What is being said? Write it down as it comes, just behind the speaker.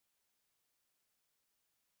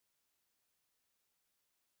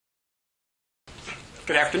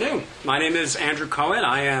Good afternoon. My name is Andrew Cohen.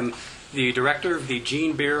 I am the director of the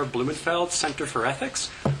Jean Beer Blumenfeld Center for Ethics,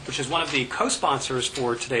 which is one of the co-sponsors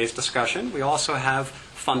for today's discussion. We also have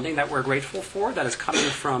funding that we're grateful for that is coming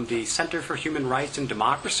from the Center for Human Rights and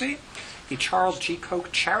Democracy, the Charles G.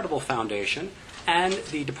 Koch Charitable Foundation, and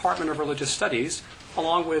the Department of Religious Studies,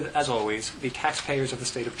 along with, as always, the taxpayers of the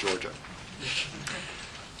state of Georgia.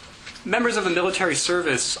 Members of the military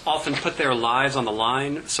service often put their lives on the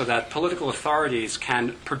line so that political authorities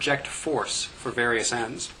can project force for various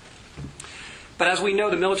ends. But as we know,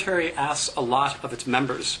 the military asks a lot of its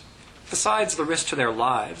members. Besides the risk to their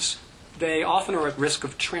lives, they often are at risk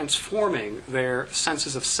of transforming their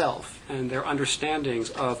senses of self and their understandings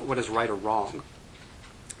of what is right or wrong.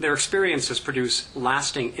 Their experiences produce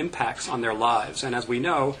lasting impacts on their lives, and as we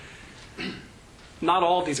know, not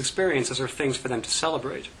all of these experiences are things for them to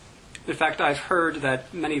celebrate. In fact, I've heard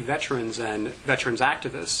that many veterans and veterans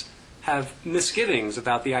activists have misgivings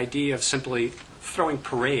about the idea of simply throwing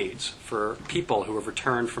parades for people who have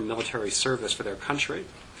returned from military service for their country.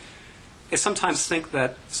 They sometimes think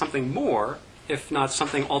that something more, if not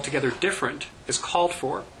something altogether different, is called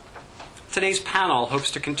for. Today's panel hopes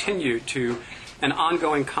to continue to an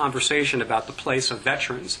ongoing conversation about the place of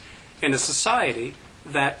veterans in a society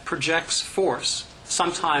that projects force,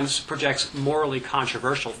 sometimes projects morally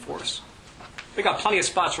controversial force. We got plenty of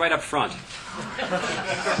spots right up front.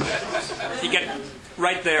 You get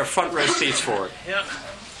right there, front row seats for it. Yep.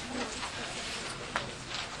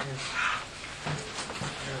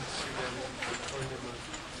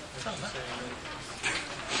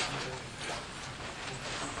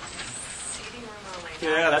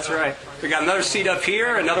 Yeah, that's right. We got another seat up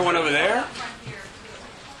here, another one over there.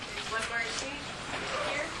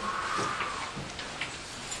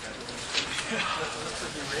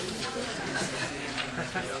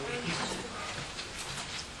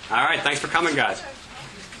 All right, thanks for coming, guys.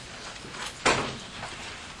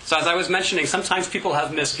 So as I was mentioning, sometimes people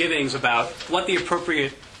have misgivings about what the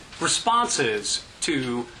appropriate response is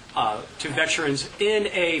to veterans in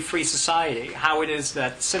a free society, how it is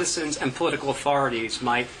that citizens and political authorities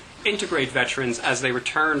might integrate veterans as they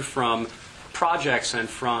return from projects and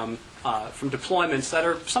from deployments that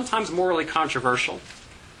are sometimes morally controversial.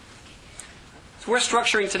 So we're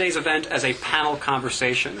structuring today's event as a panel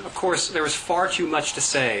conversation. Of course, there is far too much to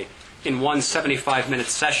say in one 75-minute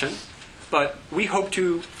session, but we hope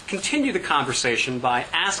to continue the conversation by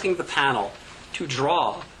asking the panel to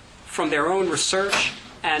draw from their own research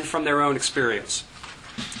and from their own experience.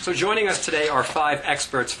 So joining us today are 5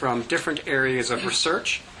 experts from different areas of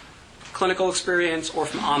research, clinical experience, or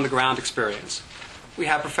from on-the-ground experience. We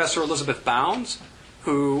have Professor Elizabeth Bounds,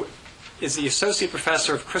 who is the Associate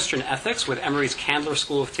Professor of Christian Ethics with Emory's Candler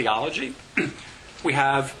School of Theology. We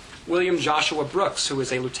have William Joshua Brooks, who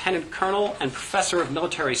is a Lieutenant Colonel and Professor of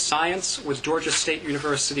Military Science with Georgia State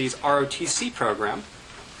University's ROTC program.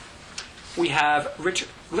 We have Rich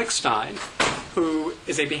Glickstein, who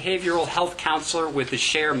is a behavioral health counselor with the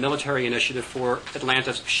Share Military Initiative for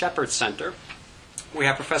Atlanta's Shepherd Center. We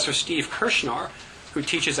have Professor Steve Kershnar, who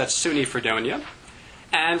teaches at SUNY-Fredonia.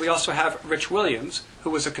 And we also have Rich Williams, who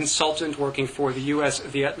was a consultant working for the U.S.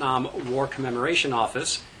 Vietnam War Commemoration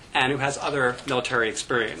Office and who has other military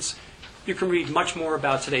experience. You can read much more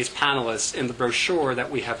about today's panelists in the brochure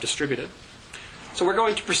that we have distributed. So we're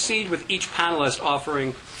going to proceed with each panelist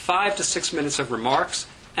offering 5 to 6 minutes of remarks,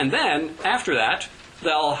 and then, after that,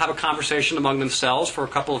 they'll have a conversation among themselves for a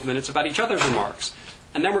couple of minutes about each other's remarks.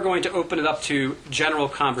 And then we're going to open it up to general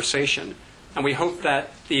conversation. And we hope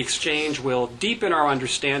that the exchange will deepen our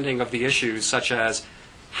understanding of the issues, such as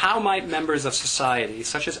how might members of society,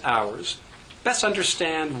 such as ours, best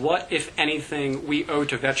understand what, if anything, we owe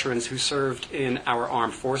to veterans who served in our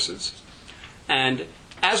armed forces. And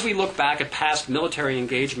as we look back at past military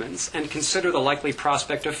engagements and consider the likely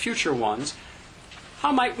prospect of future ones,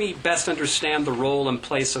 how might we best understand the role and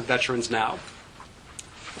place of veterans now?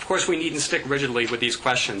 Of course, we needn't stick rigidly with these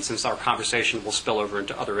questions since our conversation will spill over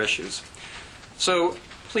into other issues. So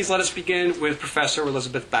please let us begin with Professor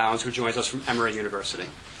Elizabeth Bounds, who joins us from Emory University.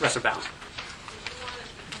 Professor Bounds.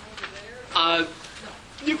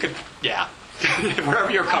 You could, yeah, wherever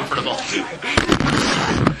you're comfortable. Well, thank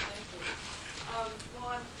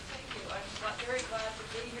you. I'm very glad to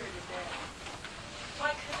be here today.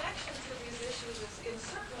 My connection to these issues is in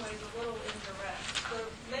certain ways a little indirect. The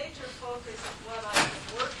major focus of what I've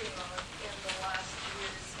been working on in the last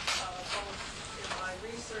years, both in my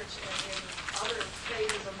research and in other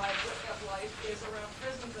phases of my life, is around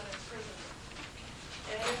prisons and imprisonment.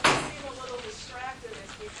 And if I seem a little distracted,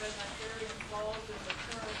 it's because I'm very involved in the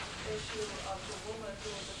current issue of the woman who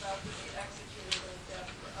was about to be executed in death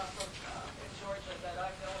in Georgia that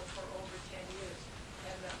I've known for over 10 years,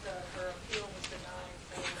 and that her appeal was denied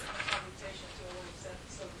for commutation to a living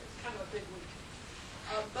sentence. So it's kind of a big week.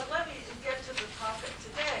 But let me get to the topic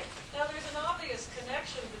today. Now, there's an obvious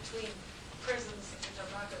connection between prisons, which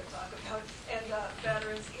I'm not going to talk about, and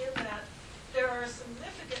veterans, in that there are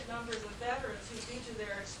significant numbers of veterans who, due to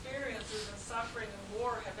their experiences and suffering in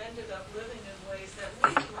war, have ended up living in ways that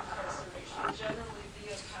lead to incarceration, generally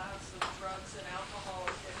via paths of drugs and alcohol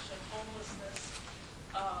addiction, homelessness,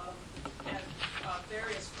 and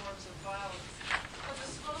various forms of violence. But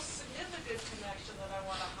the most significant connection that I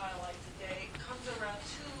want to highlight today comes around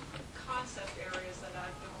two concept areas that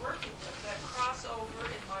I've been working with that cross over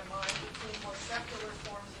in my mind between more secular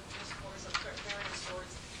forms of discourse of various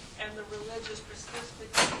sorts and the religious,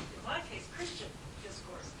 specifically, in my case, Christian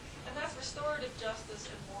discourse. And that's restorative justice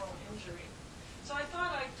and moral injury. So I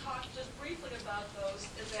thought I'd talk just briefly about those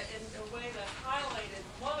in a way that highlighted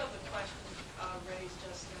one of the questions raised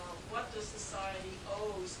just now: what does society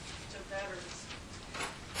owes to veterans?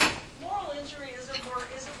 Moral injury is a more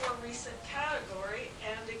recent category,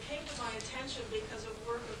 and it came to my attention because of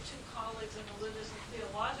work of two colleagues in religious and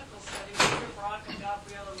theological studies, Peter Brock and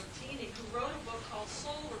Gabriella Rottini, who wrote a book called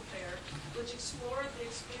Soul Repair, which explored the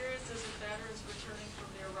experiences of veterans returning from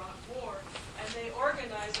the Iraq War. And they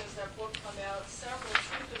organized, as that book came out, several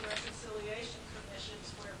truth and reconciliation commissions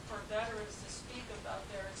for veterans to speak about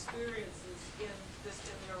their experiences in the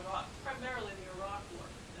Iraq, primarily the Iraq War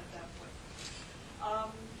at that point.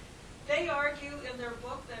 They argue in their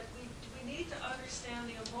book that we need to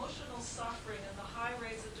understand the emotional suffering and the high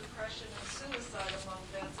rates of depression and suicide among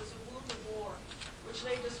vets as a wound of war, which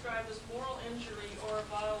they describe as moral injury or a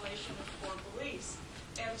violation of core beliefs.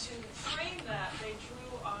 And to frame that, they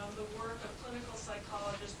drew on the work of clinical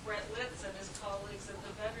psychologist Brett Litz and his colleagues at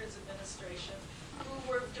the Veterans Administration, who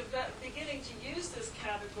were beginning to use this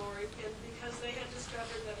category because they had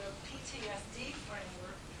discovered that a PTSD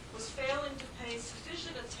framework was failing to pay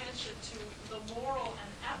sufficient attention to the moral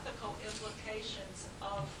and ethical implications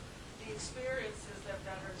of the experiences that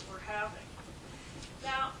veterans were having.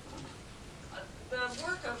 Now, the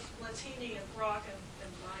work of Latini and Brock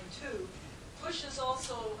and mine too pushes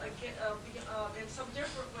also in some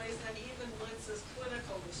different ways than even Litz's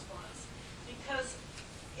clinical response, because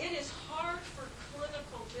it is hard for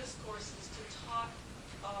clinical discourses to talk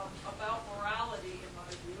about morality, in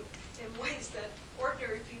my view, in ways that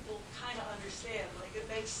ordinary people kind of understand. Like, it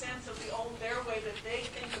makes sense of their way that they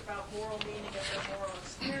think about moral meaning and their moral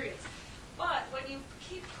experience. But when you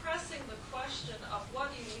keep pressing the question of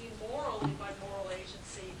what do you mean morally by moral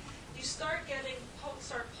agency, you start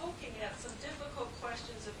poking at some difficult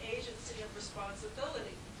questions of agency and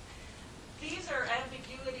responsibility. These are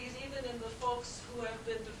ambiguities even in the folks who have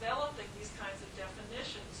been developing these kinds of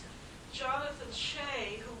definitions. Jonathan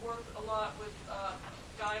Shea, who worked a lot with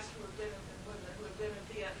guys who have been and women who have been in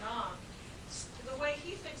Vietnam, the way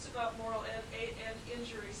he thinks about moral and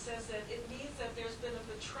injury says that it means that there's been a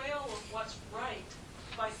betrayal of what's right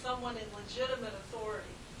by someone in legitimate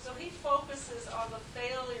authority. So he focuses on the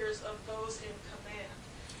failures of those in command.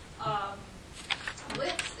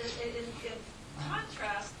 Litz, in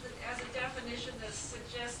contrast, as a definition that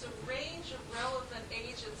suggests a range of relevant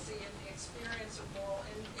agency in the experience of moral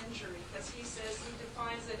injury, because he says he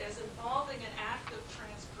defines it as involving an act of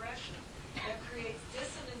transgression that creates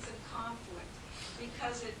dissonance and conflict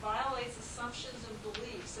because it violates assumptions and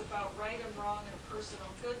beliefs about right and wrong and personal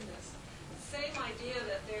goodness. The same idea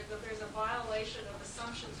that there's a violation of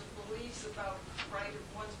assumptions and beliefs about right and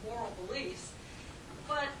one's moral beliefs.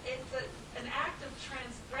 But an act of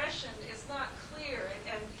transgression is not clear,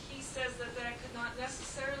 and he says that could not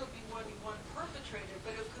necessarily be one perpetrated,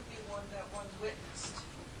 but it could be one that one witnessed.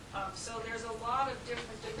 So there's a lot of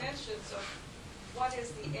different dimensions of what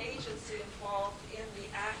is the agency involved in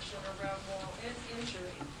the action around moral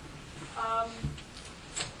injury.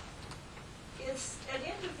 It's an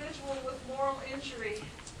individual with moral injury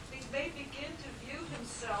may begin to view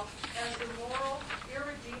himself as immoral,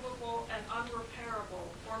 irredeemable, and unrepairable,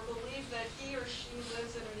 or believe that he or she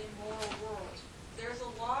lives in an immoral world. There's a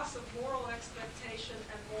loss of moral expectation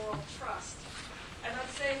and moral trust. And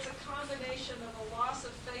I'd say it's a combination of a loss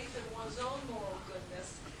of faith in one's own moral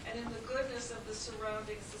goodness and in the goodness of the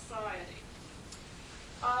surrounding society.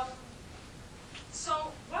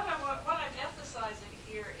 So what I'm emphasizing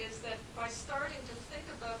here is that by starting to think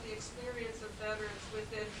about the experience of veterans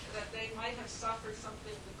within that they might have suffered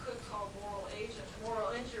something we could call moral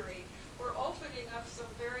injury, we're opening up some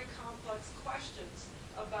very complex questions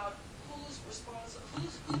about who's responsible,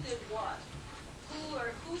 who did what,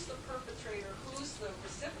 who's the perpetrator, who's the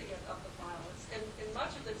recipient of the violence, and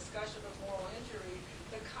discussion of moral injury,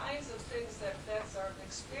 the kinds of things that vets are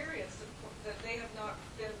experienced, that they have not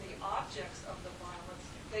been the objects of the violence.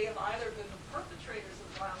 They have either been the perpetrators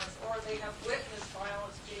of violence or they have witnessed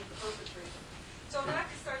violence being perpetrated. So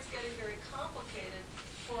that starts getting very complicated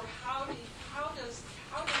for how does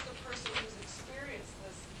the person who's experienced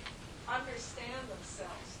this understand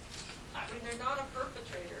themselves? I mean, they're not a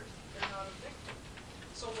perpetrator, they're not a victim.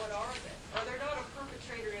 So what are they? Or they're not a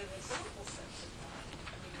perpetrator in the simple sense of that.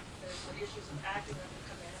 I mean, there's the issues of acting under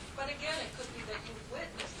command. But again, it could be that you've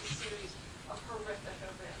witnessed a series of horrific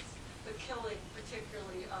events, the killing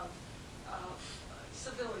particularly of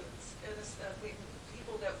civilians,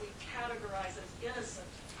 people that we categorize as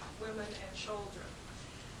innocent, women and children.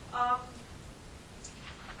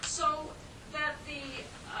 So that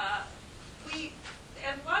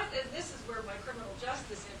and this is where my criminal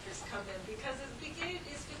justice interests come in, because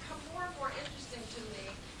it's become more and more interesting to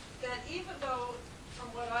me that even though,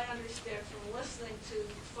 from what I understand from listening to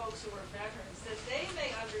folks who are veterans, that they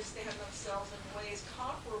may understand themselves in ways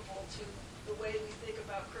comparable to the way we think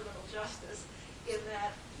about criminal justice, in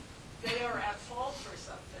that they are at fault for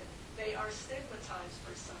something, they are stigmatized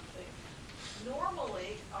for something.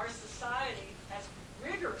 Normally, our society has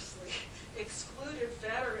rigorously excluded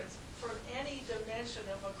veterans from any dimension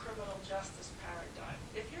of a criminal justice paradigm.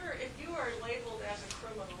 If you are labeled as a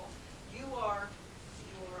criminal, you are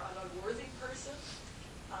an unworthy person.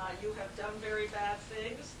 You have done very bad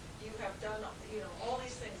things. You have done all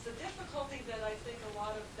these things. The difficulty that I think a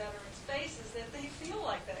lot of veterans face is that they feel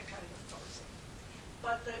like that kind of person.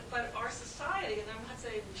 But our society, and I'm not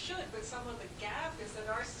saying we should, but some of the gap is that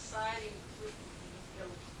our society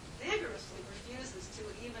vigorously refuses to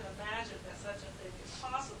even imagine that such a thing is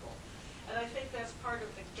possible. And I think that's part of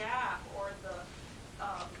the gap, or the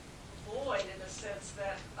void, in a sense,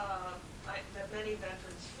 that many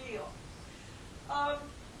veterans feel.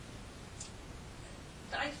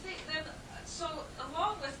 I think then, so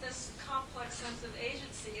along with this complex sense of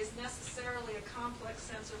agency is necessarily a complex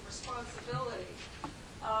sense of responsibility.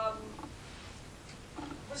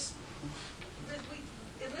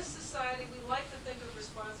 In this society, we like to think of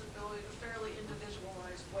responsibility in a fairly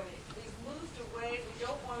individualized way. We've moved away. We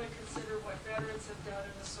don't want to consider what veterans have done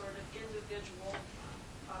in a sort of individual,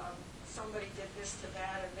 somebody did this to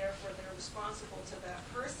that, and therefore they're responsible to that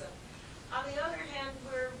person. On the other hand,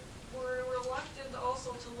 we're reluctant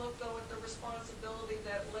also to look, though, at the responsibility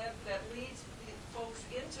that leads folks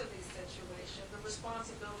into these situations, the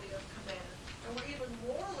responsibility of command. And we're even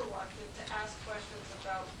more reluctant to ask questions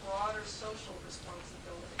about broader social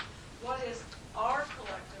responsibility. What is our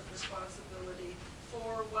collective responsibility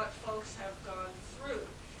for what folks have gone through?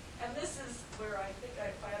 And this is where I think,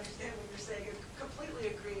 if I understand what you're saying, I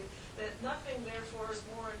completely agree that nothing, therefore, is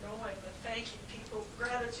more annoying than thanking people for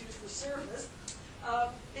gratitude for service,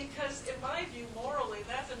 because in my view, morally,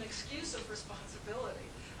 that's an excuse of responsibility.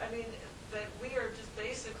 I mean, that we are just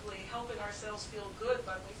basically helping ourselves feel good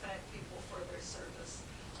when we thank people for their service,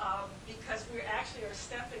 because we actually are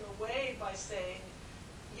stepping away by saying,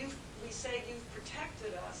 we say you've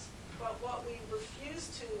protected us, but what we refuse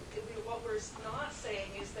to, what we're not saying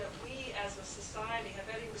is that we as a society have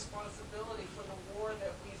any responsibility for the war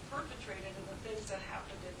that we've perpetrated and the things that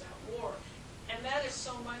happened in that war. And that is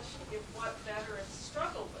so much of what veterans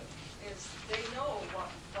struggle with, is they know what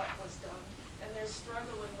was done, and they're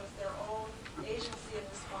struggling with their own agency and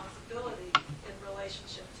responsibility in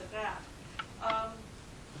relationship to that.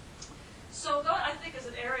 So that, I think, is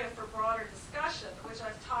an area for broader discussion, which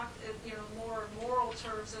I've talked in more moral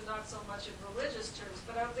terms and not so much in religious terms.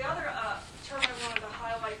 But the other term I wanted to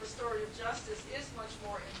highlight, restorative justice, is much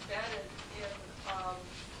more embedded in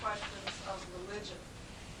questions of religion.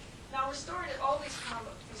 Now, all these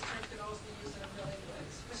terms can also be used in a million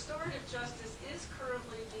ways. Restorative justice is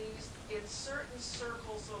currently used in certain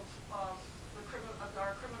circles of our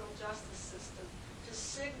criminal justice system to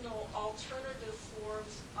signal alternative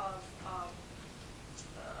forms of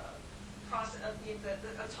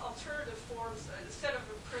alternative forms, instead of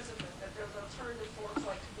imprisonment, that there's alternative forms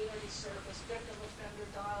like community service, victim offender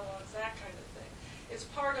dialogues, that kind of thing. It's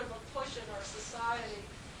part of a push in our society,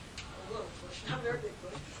 a little push, not a very big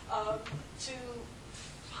push, to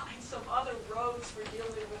find some other roads for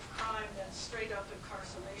dealing with crime than straight up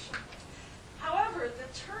incarceration. However, the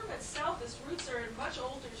term itself, its roots are in much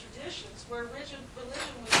older traditions where religion was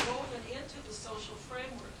woven into the social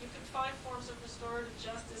framework. You can find forms of restorative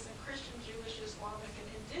justice in Christian, Jewish, Islamic, and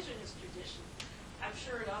indigenous tradition. I'm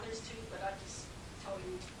sure in others too, but I just tell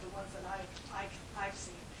you the ones that I've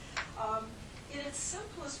seen. In its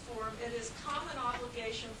simplest form, it is common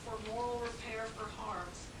obligation for moral repair for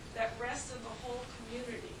harms that rests in the whole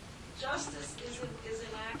community. Justice is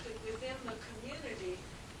enacted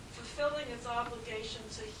fulfilling its obligation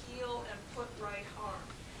to heal and put right harm.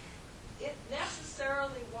 It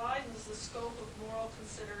necessarily widens the scope of moral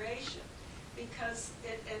consideration because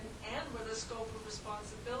and with a scope of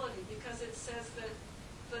responsibility, because it says that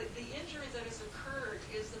the injury that has occurred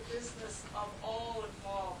is the business of all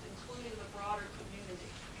involved, including the broader community.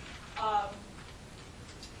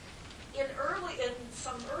 In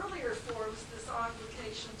some earlier forms, this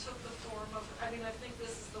obligation took the form of, I think this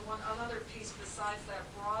is another piece besides that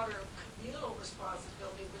broader communal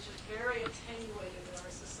responsibility, which is very attenuated in our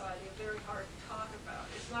society and very hard to talk about.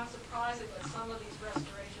 It's not surprising that some of these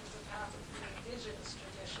restorations have happened from indigenous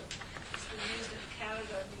tradition. It's been used in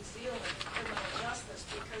Canada and New Zealand in criminal justice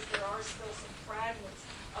because there are still some fragments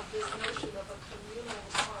of this notion of a communal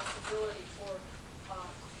responsibility for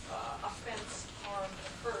offense, harm,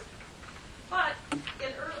 and hurt. But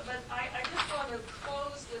I just want to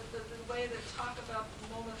close with the way that talk about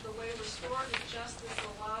the moment, the way restorative justice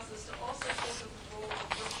allows us to also think of the role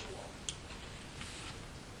of ritual,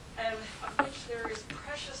 and of which there is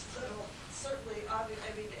precious little. Certainly,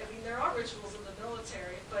 there are rituals in the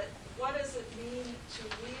military, but what does it mean to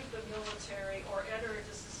leave the military or enter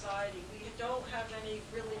into society? We don't have any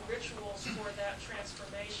really rituals for that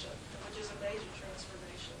transformation, which is a major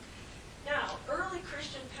transformation. Now, early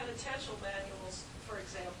Christian penitential manuals, for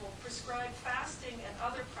example, prescribed fasting and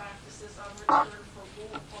other practices on return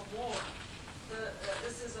from war.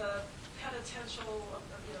 This is a penitential,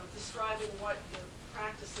 describing what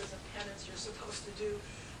practices of penance you're supposed to do,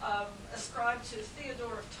 ascribed to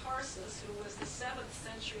Theodore of Tarsus, who was the 7th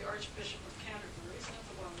century Archbishop of Canterbury, so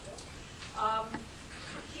that's a while ago.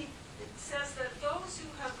 It says that those who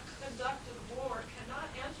have conducted war cannot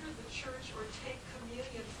enter the church or take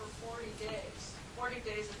communion for 40 days. 40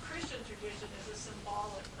 days in Christian tradition is a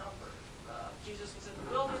symbolic number. Jesus was in the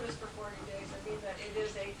wilderness for 40 days. That it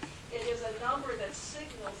is a number that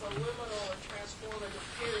signals a liminal and transformative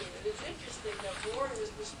period. It is interesting that warriors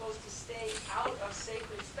were supposed to stay out of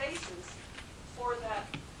sacred spaces for that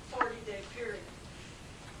 40-day period.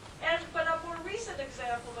 But a more recent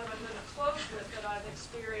example that I'm going to close with that I've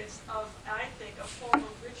experienced of, I think, a form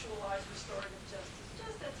of ritualized restorative justice,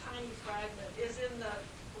 just a tiny fragment, is in the,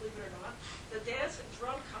 believe it or not, the dance and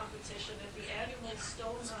drum competition at the annual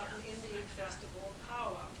Stone Mountain Indian Festival in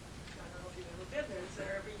Powwow. I don't know if you've ever been there. It's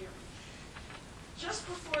there every year. Just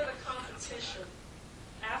before the competition,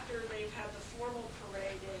 after they've had the formal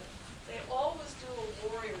parade in, they always do a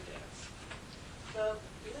warrior dance. The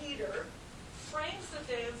leader frames the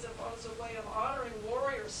dance as a way of honoring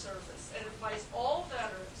warrior service and invites all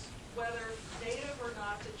veterans, whether native or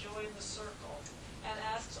not, to join the circle, and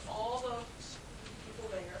asks all the people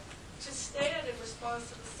there to stand in response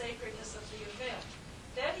to the sacredness of the event.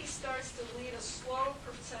 Then he starts to lead a slow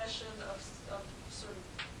procession of sort of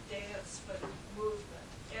dance but movement.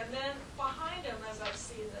 And then behind him, as I've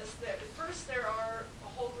seen this, first there are a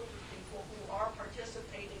whole group of people who are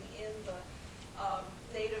participating in the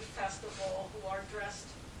native festival, who are dressed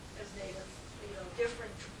as native,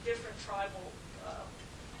 different tribal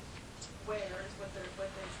wares, what they're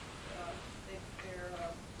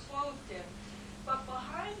clothed in. But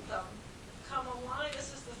behind them come a line.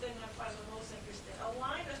 This is the thing I find the most interesting. A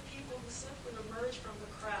line of people who simply emerge from the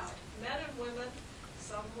crowd, men and women,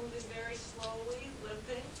 some moving very slowly,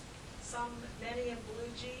 limping, many in blue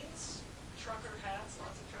jeans, trucker hats,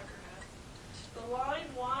 lots of trucker hats. The line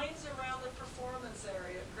winds around the performance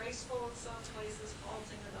area, graceful in some places,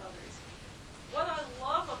 halting in others. What I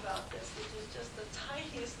love about this, which is just the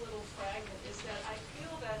tiniest little fragment, is that I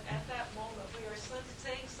feel that at that moment we are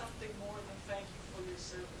saying something more than thank you for your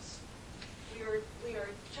service. We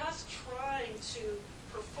are just trying to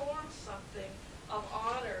perform something of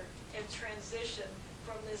honor and transition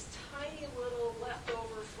from this tiny little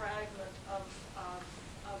leftover fragment of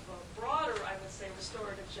a broader, I would say,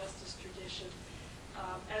 restorative justice tradition.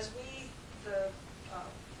 As we, the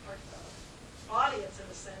audience, in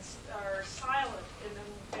a sense, are silent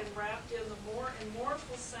and wrapped in the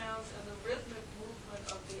mournful sounds and the rhythmic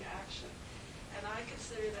movement of the action. And I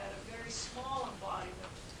consider that a very small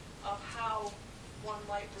embodiment of how one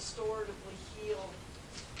might restoratively heal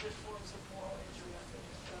the forms of moral injury, I think.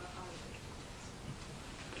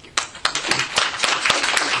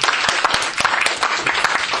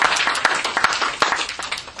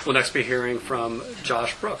 We'll next be hearing from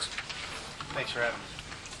Josh Brooks. Thanks for having us.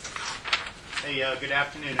 Hey, good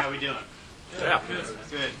afternoon. How are we doing? Yeah.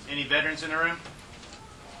 Good. Any veterans in the room?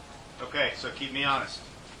 Okay, so keep me honest.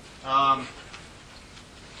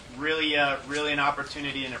 Really an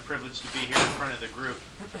opportunity and a privilege to be here in front of the group.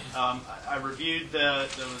 I reviewed the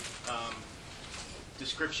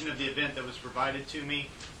description of the event that was provided to me,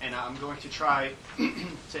 and I'm going to try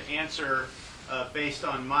to answer, based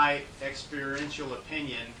on my experiential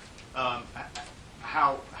opinion,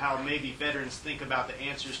 how maybe veterans think about the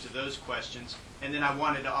answers to those questions, and then I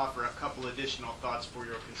wanted to offer a couple additional thoughts for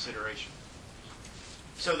your consideration.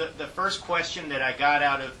 So the first question that I got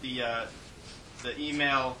out of the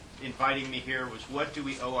email inviting me here was, what do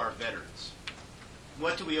we owe our veterans?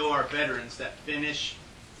 What do we owe our veterans that finish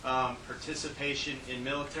participation in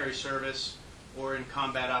military service or in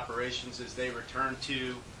combat operations as they return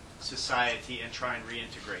to society and try and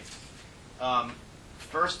reintegrate?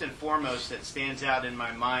 First and foremost, that stands out in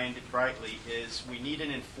my mind brightly is we need an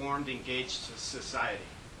informed, engaged society.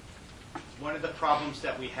 One of the problems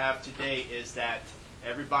that we have today is that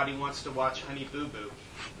everybody wants to watch Honey Boo Boo,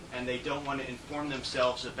 and they don't want to inform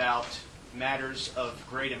themselves about matters of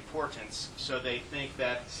great importance, so they think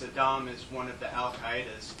that Saddam is one of the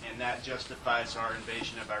Al-Qaedas, and that justifies our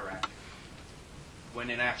invasion of Iraq. When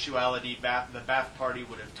in actuality, the Ba'ath Party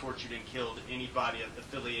would have tortured and killed anybody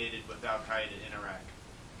affiliated with Al-Qaeda in Iraq,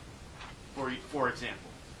 for example.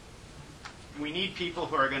 We need people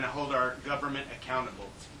who are going to hold our government accountable,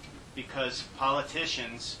 because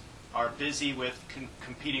politicians are busy with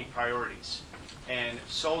competing priorities, and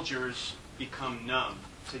soldiers become numb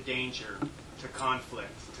to danger, to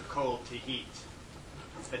conflict, to cold, to heat.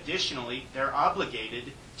 Additionally, they're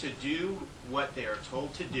obligated to do what they are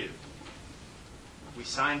told to do. We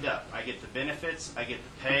signed up. I get the benefits, I get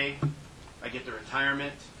the pay, I get the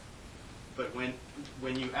retirement, but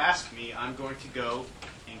when you ask me, I'm going to go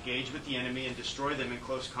engage with the enemy and destroy them in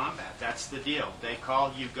close combat. That's the deal. They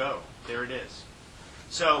call, you go. There it is.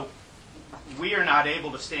 So we are not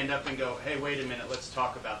able to stand up and go, hey, wait a minute, let's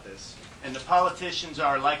talk about this. And the politicians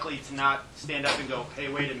are likely to not stand up and go, hey,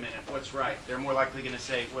 wait a minute, what's right? They're more likely going to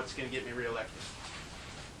say, what's going to get me reelected?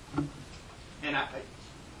 And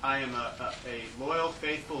I am a loyal,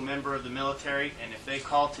 faithful member of the military, and if they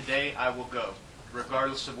call today, I will go,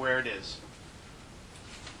 regardless of where it is.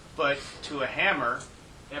 But to a hammer,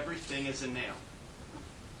 everything is a nail.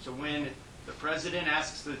 So when the president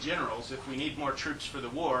asks the generals if we need more troops for the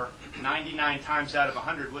war, 99 times out of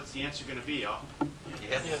 100, what's the answer going to be, y'all?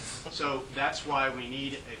 Yes. So that's why we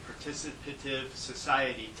need a participative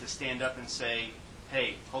society to stand up and say,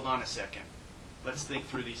 hey, hold on a second. Let's think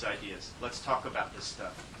through these ideas. Let's talk about this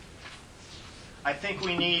stuff. I think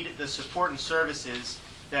we need the support and services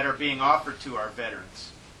that are being offered to our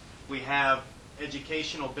veterans. We have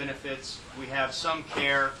educational benefits. We have some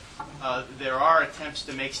care. There are attempts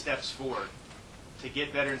to make steps forward to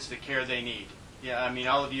get veterans the care they need. Yeah, I mean,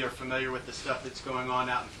 all of you are familiar with the stuff that's going on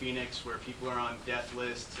out in Phoenix, where people are on death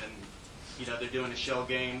lists, and they're doing a shell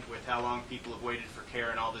game with how long people have waited for care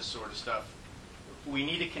and all this sort of stuff. We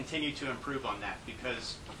need to continue to improve on that,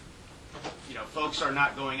 because folks are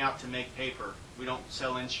not going out to make paper. We don't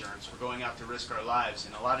sell insurance. We're going out to risk our lives,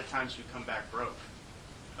 and a lot of times we come back broke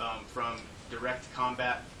from direct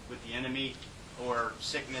combat with the enemy or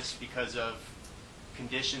sickness because of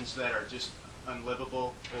conditions that are just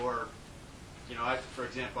unlivable. Or, for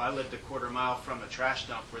example, I lived a quarter mile from a trash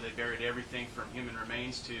dump where they buried everything from human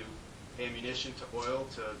remains to ammunition to oil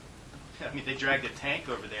to, they dragged a tank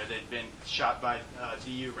over there that had been shot by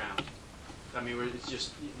DU round. It's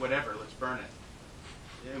just, whatever, let's burn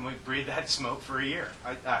it. And we breathe that smoke for a year.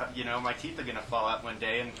 My teeth are going to fall out one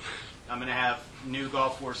day, and I'm going to have new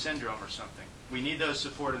Gulf War syndrome or something. We need those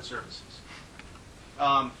support and services.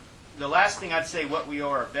 The last thing I'd say what we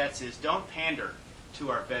owe our vets is don't pander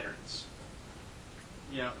to our veterans.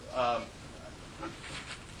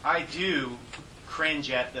 I do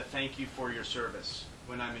cringe at the thank you for your service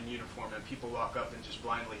when I'm in uniform and people walk up and just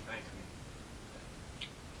blindly thank me.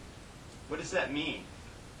 What does that mean?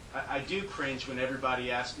 I do cringe when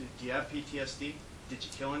everybody asks, do you have PTSD? Did you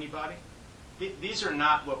kill anybody? These are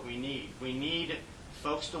not what we need. We need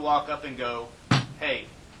folks to walk up and go, hey,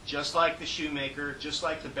 just like the shoemaker, just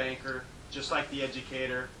like the banker, just like the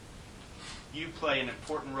educator, you play an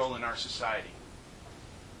important role in our society.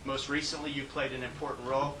 Most recently, you played an important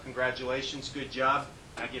role. Congratulations, good job.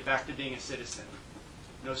 Now get back to being a citizen.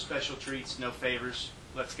 No special treats, no favors.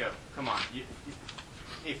 Let's go. Come on.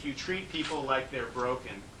 If you treat people like they're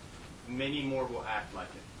broken, many more will act like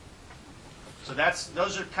it. So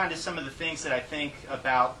those are kind of some of the things that I think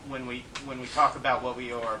about when we talk about what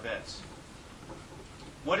we owe our vets.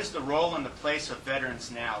 What is the role and the place of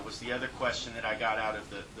veterans now was the other question that I got out of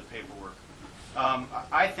the paperwork.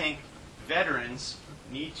 I think veterans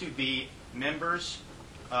need to be members,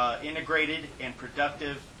 integrated and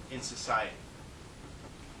productive in society.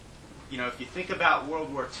 If you think about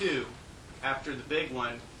World War II, after the big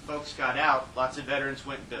one, folks got out, lots of veterans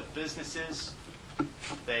went and built businesses,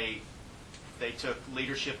 They took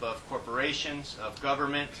leadership of corporations, of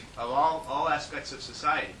government, of all aspects of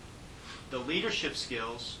society. The leadership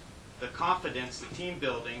skills, the confidence, the team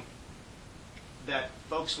building that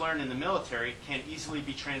folks learn in the military can easily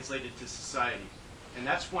be translated to society. And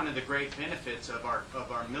that's one of the great benefits of our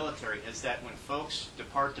military, is that when folks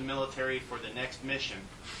depart the military for the next mission,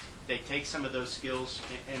 they take some of those skills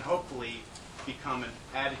and hopefully become an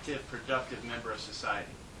additive, productive member of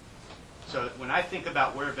society. So when I think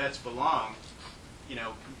about where vets belong, you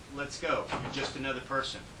know, let's go. You're just another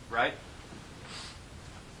person, right?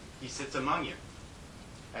 He sits among you,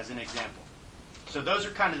 as an example. So those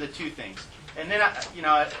are kind of the two things. And then,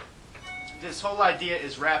 this whole idea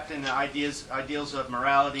is wrapped in the ideals of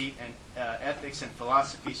morality and ethics and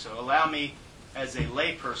philosophy. So allow me, as a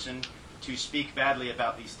layperson, to speak badly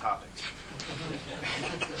about these topics.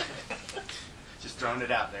 Just throwing it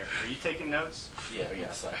out there. Are you taking notes?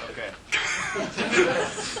 Yes. Okay.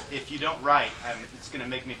 If you don't write, it's going to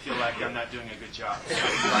make me feel like I'm not doing a good job.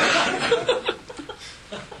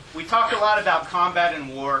 We talk a lot about combat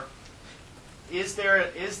and war. Is there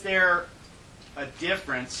a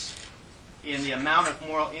difference in the amount of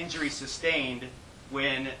moral injury sustained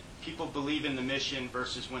when people believe in the mission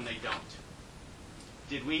versus when they don't?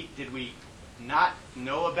 Did we not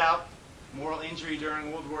know about moral injury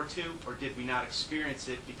during World War II, or did we not experience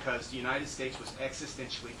it because the United States was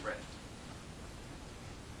existentially threatened?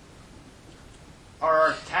 Are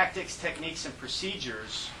our tactics, techniques, and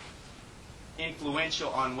procedures influential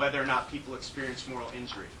on whether or not people experience moral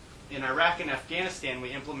injury? In Iraq and Afghanistan,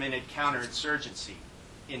 we implemented counterinsurgency,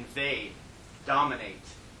 invade, dominate,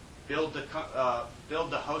 build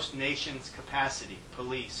the host nation's capacity,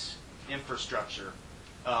 police, infrastructure,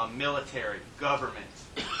 military, government,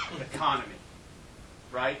 economy,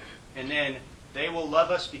 right? And then they will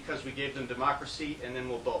love us because we gave them democracy, and then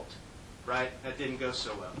we'll bolt, right? That didn't go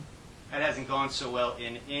so well. That hasn't gone so well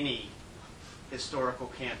in any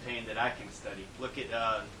historical campaign that I can study. Look at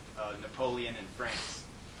Napoleon in France,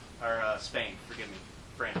 or Spain, forgive me,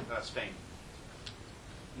 Spain.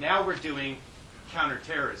 Now we're doing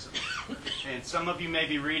counterterrorism. And some of you may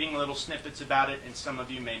be reading little snippets about it, and some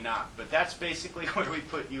of you may not. But that's basically where we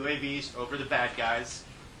put UAVs over the bad guys,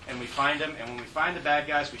 and we find them, and when we find the bad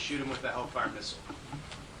guys, we shoot them with a Hellfire missile.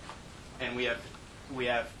 And we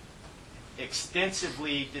have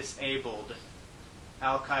extensively disabled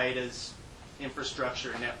Al-Qaeda's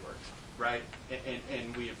infrastructure network, right?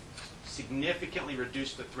 And we have significantly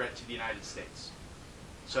reduced the threat to the United States.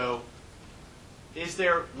 So is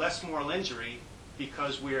there less moral injury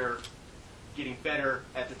because we're getting better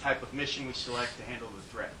at the type of mission we select to handle the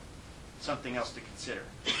threat? Something else to consider.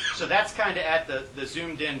 So that's kind of at the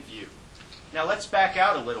zoomed-in view. Now let's back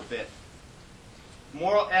out a little bit.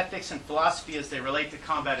 Moral ethics and philosophy as they relate to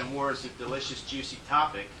combat and war is a delicious, juicy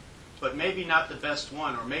topic, but maybe not the best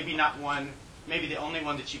one, or maybe not one, maybe the only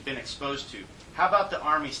one that you've been exposed to. How about the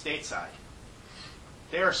Army stateside?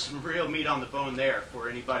 There's some real meat on the bone there for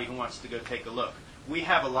anybody who wants to go take a look. We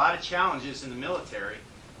have a lot of challenges in the military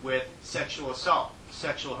with sexual assault,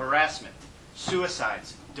 sexual harassment,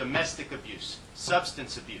 suicides, domestic abuse,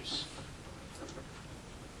 substance abuse.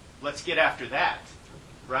 Let's get after that,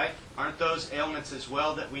 right? Aren't those ailments as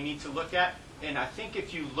well that we need to look at? And I think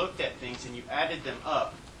if you looked at things and you added them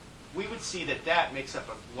up, we would see that that makes up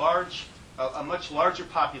a much larger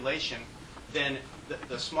population than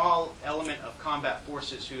the small element of combat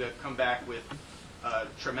forces who have come back with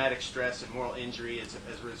traumatic stress and moral injury as a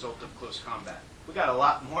result of close combat. We've got a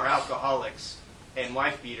lot more alcoholics and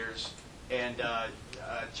wife beaters and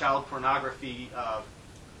child pornography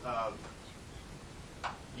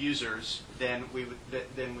users than we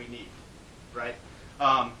need, right?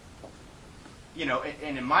 And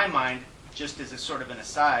in my mind, just as a sort of an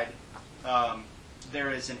aside,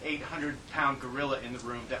 there is an 800-pound gorilla in the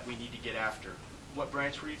room that we need to get after. What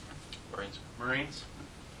branch were you? Marines. Marines?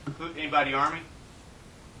 Anybody Army?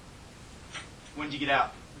 When did you get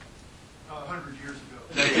out? 100 years ago.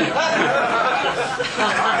 There you go.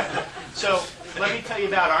 So let me tell you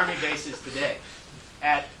about Army bases today.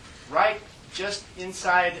 Right just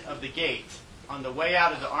inside of the gate, on the way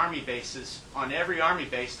out of the Army bases, on every Army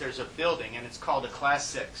base there's a building, and it's called a Class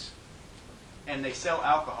 6. And they sell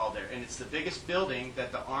alcohol there. And it's the biggest building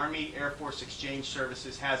that the Army Air Force Exchange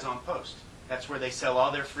Services has on post. That's where they sell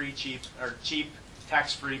all their cheap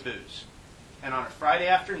tax-free booze. And on a Friday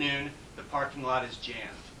afternoon, the parking lot is jammed.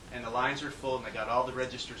 And the lines are full, and they got all the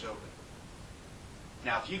registers open.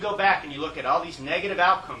 Now, if you go back and you look at all these negative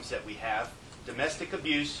outcomes that we have, domestic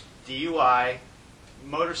abuse, DUI,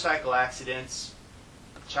 motorcycle accidents,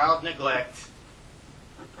 child neglect,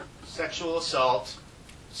 sexual assault,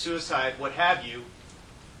 suicide, what have you,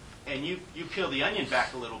 and you peel the onion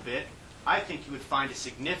back a little bit, I think you would find a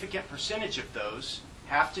significant percentage of those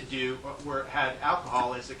have to do or had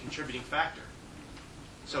alcohol as a contributing factor.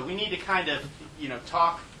 So we need to kind of,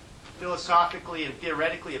 talk philosophically and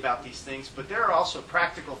theoretically about these things, but there are also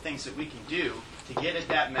practical things that we can do to get at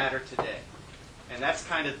that matter today. And that's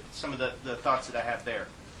kind of some of the thoughts that I have there.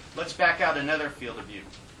 Let's back out another field of view.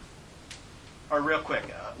 Or real quick,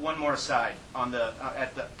 one more aside on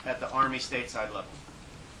at the Army stateside level.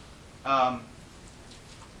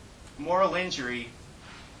 Moral injury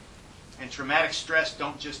and traumatic stress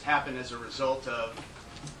don't just happen as a result of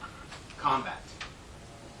combat.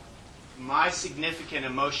 My significant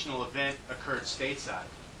emotional event occurred stateside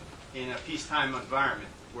in a peacetime environment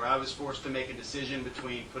where I was forced to make a decision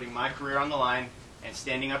between putting my career on the line and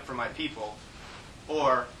standing up for my people,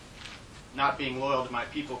 or not being loyal to my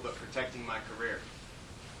people but protecting my career.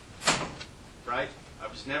 Right? I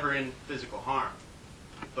was never in physical harm,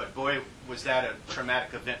 but boy, was that a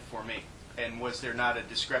traumatic event for me. And was there not a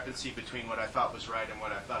discrepancy between what I thought was right and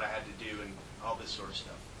what I thought I had to do and all this sort of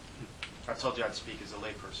stuff? I told you I'd speak as a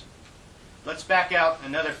layperson. Let's back out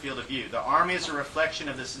another field of view. The Army is a reflection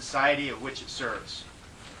of the society of which it serves.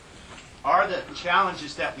 Are the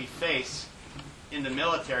challenges that we face in the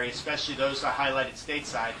military, especially those I highlighted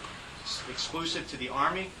stateside, exclusive to the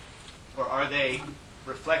Army, or are they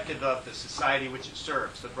reflective of the society which it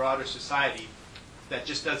serves, the broader society that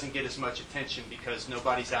just doesn't get as much attention because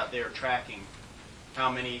nobody's out there tracking how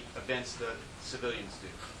many events the civilians do?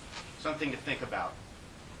 Something to think about.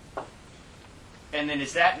 And then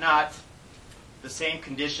is that not the same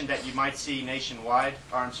condition that you might see nationwide,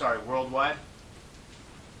 or I'm sorry, worldwide?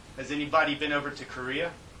 Has anybody been over to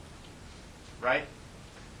Korea? Right?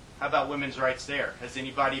 How about women's rights there? Has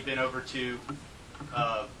anybody been over to,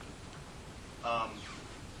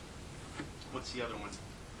 what's the other one?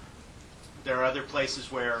 There are other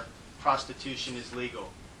places where prostitution is legal.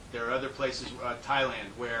 There are other places,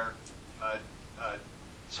 Thailand, where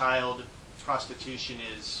child prostitution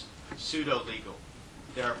is pseudo-legal.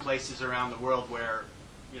 There are places around the world where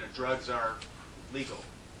drugs are legal,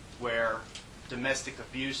 where domestic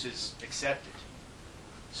abuse is accepted.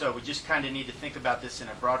 So we just kind of need to think about this in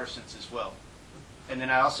a broader sense as well. And then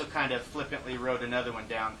I also kind of flippantly wrote another one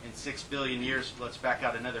down. In 6 billion years, let's back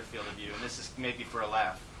out another field of view, and this is maybe for a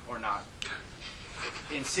laugh or not.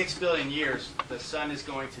 In 6 billion years, the sun is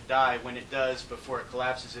going to die. When it does, before it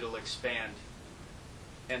collapses, it'll expand.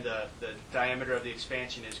 And the diameter of the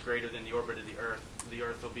expansion is greater than the orbit of the Earth. The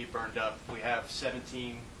Earth will be burned up. We have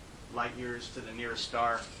 17 light years to the nearest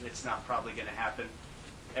star. It's not probably going to happen.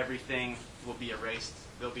 Everything will be erased.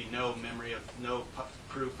 There'll be no memory of, no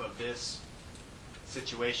proof of this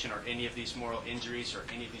situation or any of these moral injuries or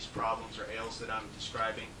any of these problems or ails that I'm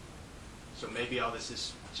describing. So maybe all this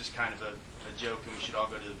is just kind of a joke and we should all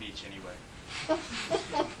go to the beach anyway.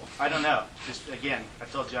 I don't know. Just again, I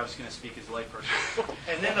told you I was going to speak as a layperson.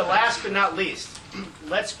 And then the last but not least,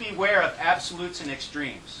 let's beware of absolutes and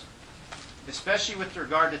extremes, especially with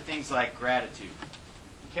regard to things like gratitude.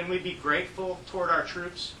 Can we be grateful toward our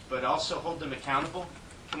troops, but also hold them accountable?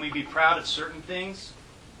 Can we be proud of certain things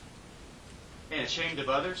and ashamed of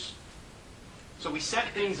others? So we set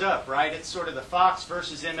things up, right? It's sort of the Fox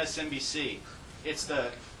versus MSNBC. It's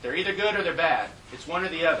they're either good or they're bad. It's one or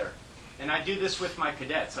the other. And I do this with my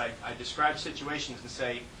cadets. I describe situations and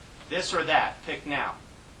say, this or that, pick now.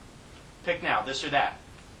 Pick now, this or that.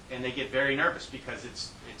 And they get very nervous because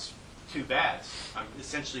it's two bads. I'm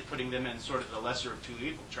essentially putting them in sort of the lesser of two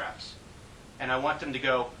evil traps. And I want them to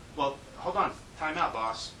go, well, hold on, time out,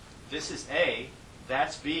 boss. This is A,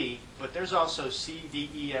 that's B, but there's also C, D,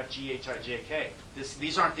 E, F, G, H, I, J, K.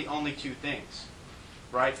 These aren't the only two things,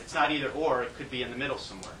 right? It's not either or, it could be in the middle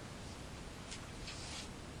somewhere.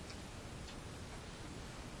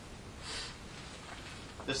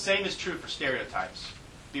 The same is true for stereotypes.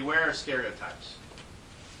 Beware of stereotypes.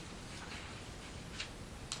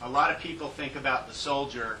 A lot of people think about the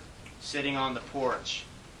soldier sitting on the porch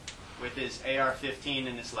with his AR-15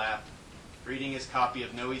 in his lap, reading his copy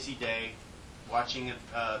of No Easy Day, watching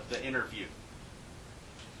the interview.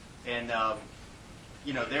 And,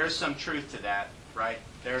 there's some truth to that, right?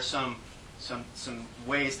 There are some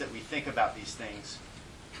ways that we think about these things.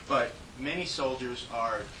 But many soldiers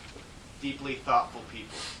are deeply thoughtful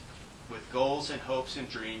people with goals and hopes and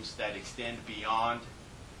dreams that extend beyond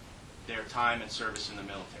their time and service in the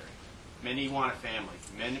military. Many want a family.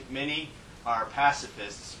 Many are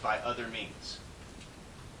pacifists by other means.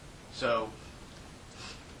 So,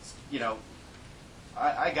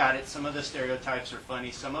 I got it. Some of the stereotypes are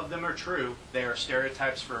funny. Some of them are true. They are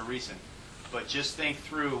stereotypes for a reason. but just think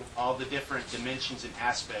through all the different dimensions and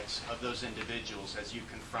aspects of those individuals as you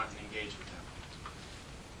confront and engage with them.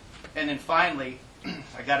 And then finally,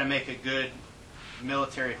 I got to make a good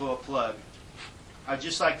military hula plug. I'd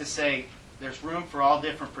just like to say there's room for all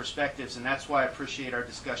different perspectives, and that's why I appreciate our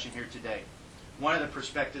discussion here today. One of the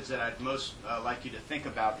perspectives that I'd most like you to think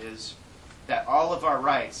about is that all of our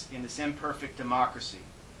rights in this imperfect democracy,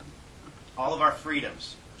 all of our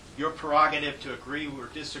freedoms, your prerogative to agree or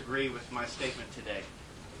disagree with my statement today,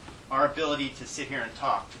 our ability to sit here and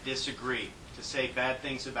talk, to disagree, to say bad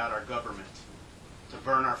things about our government, to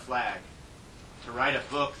burn our flag, to write a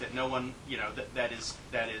book that no one, that is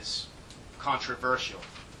controversial,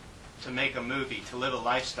 to make a movie, to live a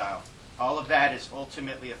lifestyle, all of that is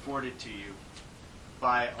ultimately afforded to you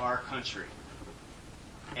by our country.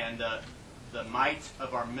 And the might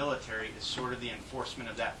of our military is sort of the enforcement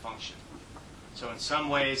of that function. So in some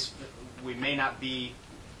ways, you may not be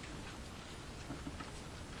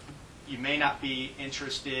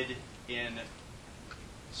interested in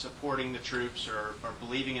supporting the troops or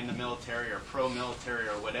believing in the military or pro-military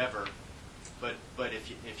or whatever, but if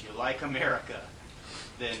you like America,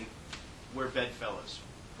 then we're bedfellows,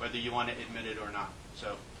 whether you want to admit it or not.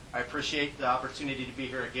 So I appreciate the opportunity to be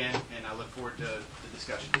here again, and I look forward to the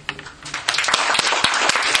discussion.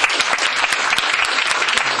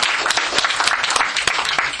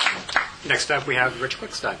 Next up, we have Rich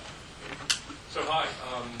Glickstein. So hi, I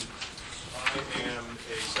am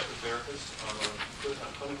a psychotherapist. I'm a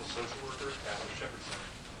clinical social worker at the Shepherd Center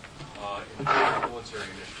in the military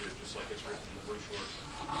initiative, just like it's written in the brochure.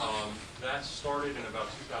 That started in about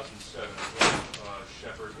 2007. I left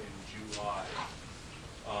Shepherd in July.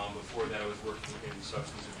 Before that, I was working in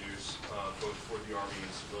substance abuse, both for the Army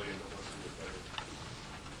and civilian, but mostly with veterans.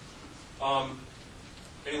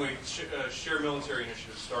 Anyway, Share Military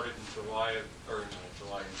Initiative started in July in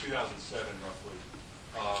 2007, roughly,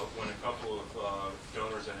 when a couple of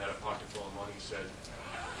donors that had a pocket full of money said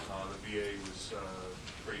the VA was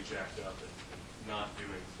pretty jacked up and not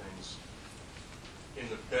doing things in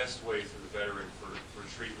the best way for the veteran for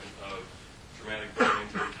treatment of traumatic brain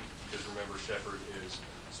injury, because remember, Shepherd is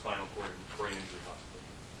spinal cord and brain injury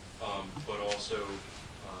hospital, but also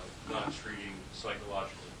not treating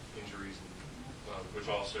psychological injuries, which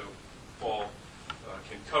also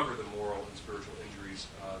can cover the moral and spiritual injuries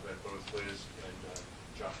that both Liz and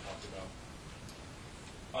Josh talked about.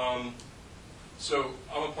 So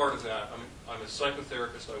I'm a part of that. I'm a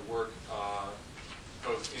psychotherapist. I work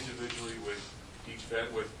both individually with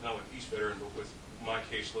not with each veteran, but with my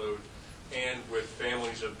caseload and with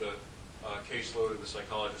families of the caseload of the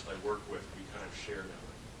psychologist I work with. We kind of share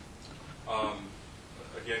that.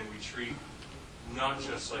 Again, we treat not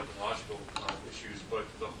just psychological issues, but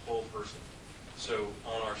the whole person. So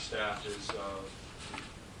on our staff is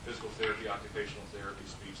physical therapy, occupational therapy,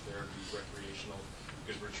 speech therapy, recreational,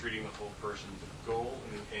 because we're treating the whole person. The goal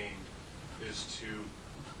and the aim is to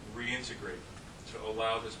reintegrate, to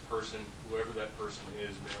allow this person, whoever that person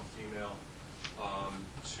is, male, female,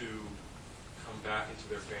 to come back into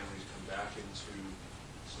their families, come back into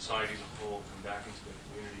society as a whole, come back into the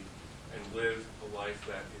community, and live a life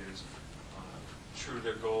that is true to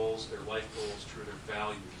their goals, their life goals, true to their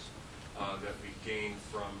values that we gain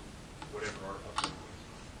from whatever our upbringing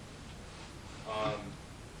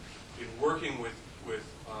is. In working with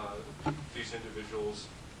these individuals,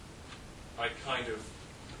 I kind of,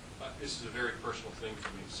 this is a very personal thing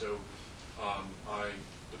for me. So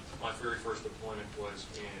my very first deployment was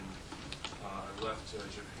in, I left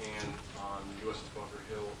Japan on the USS Bunker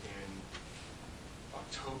Hill in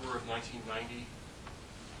October of 1990.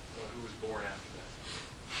 Who was born after that?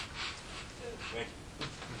 Thank you.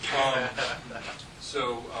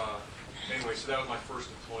 Anyway, so that was my first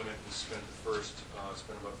deployment. We spent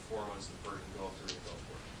about 4 months in the Persian Gulf during the Gulf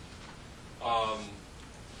War.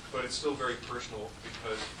 But it's still very personal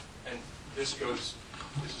because, and this is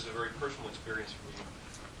a very personal experience for me,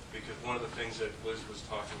 because one of the things that Liz was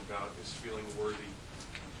talking about is feeling worthy.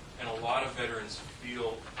 And a lot of veterans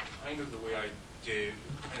feel kind of the way I did,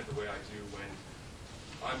 kind of the way I do when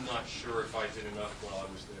I'm not sure if I did enough while I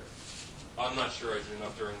was there. I'm not sure I did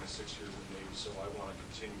enough during the 6 years in the Navy, so I want to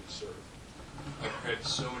continue to serve. I've had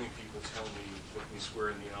so many people tell me, look me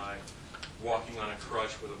square in the eye, walking on a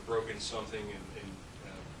crutch with a broken something and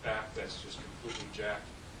a back that's just completely jacked,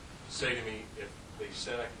 say to me, if they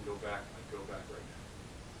said I can go back, I'd go back right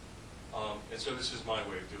now. And so this is my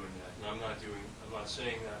way of doing that. And I'm not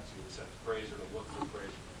saying that to accept praise or to look for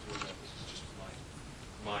praise for doing that. This is just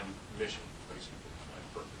my mission, basically, my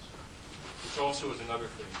purpose. Which also is another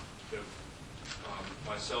thing that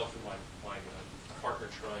myself and my partner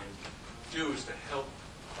try and do, is to help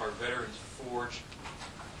our veterans forge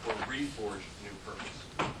or reforge new purpose,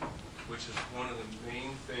 which is one of the main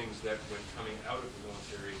things that when coming out of the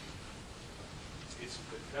military,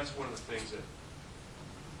 that's one of the things that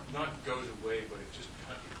not goes away, but it just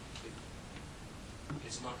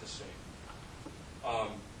it's not the same.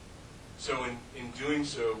 So in doing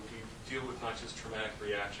so, we deal with not just traumatic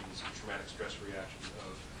reactions, traumatic stress reactions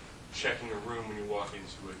of checking a room when you walk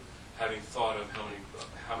into it, having thought of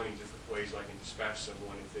how many different ways I can dispatch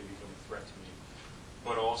someone if they become a threat to me,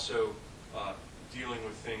 but also dealing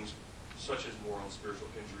with things such as moral and spiritual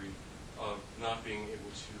injury, of not being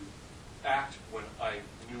able to act when I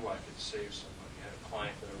knew I could save somebody. I had a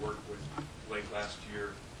client that I worked with late last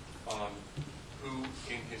year who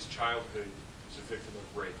in his childhood was a victim of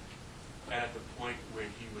rape. And at the point when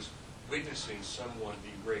he was witnessing someone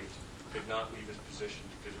be raped, could not leave his position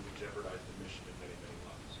because it would jeopardize the mission in many, many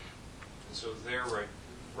lives. And so there,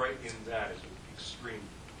 right in that is an extreme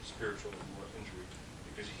spiritual and moral injury,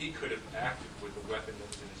 because he could have acted with a weapon that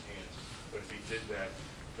was in his hands. But if he did that,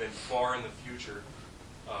 then far in the future,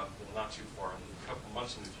 well, not too far, in a couple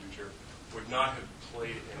months in the future, would not have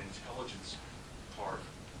played an intelligence part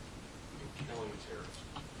in killing a terrorist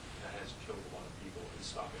that has killed a lot of people and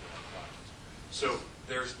stopping a lot of violence. So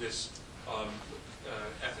there's this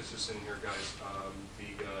emphasis in here, guys,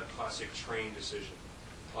 the classic train decision.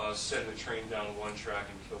 Send the train down one track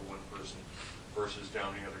and kill one person versus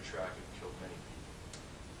down the other track and kill many people,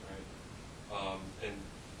 right? And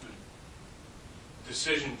the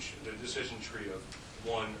decision tree of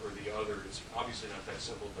one or the other, it's obviously not that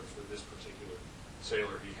simple, but for this particular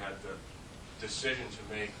sailor, he had the decision to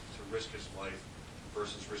make to risk his life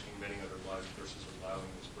versus risking many other lives versus allowing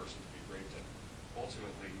this person to be raped. And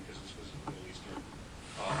ultimately, because this was a Middle Eastern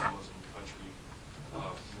Muslim country,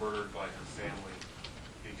 murdered by her family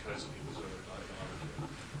because it was an honor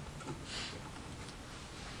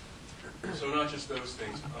killing. So not just those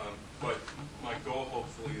things, but my goal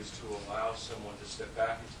hopefully is to allow someone to step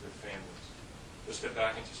back into their families, to step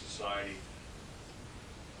back into society,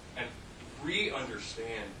 and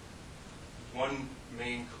re-understand one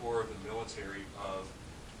main core of the military of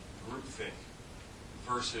groupthink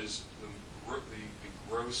versus the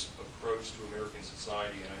gross approach to American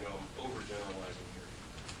society. And I know I'm overgeneralizing here,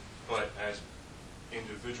 but as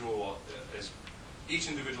each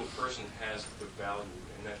individual person has the value,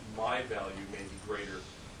 and that my value may be greater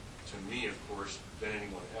to me, of course, than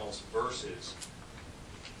anyone else, versus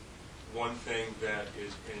one thing that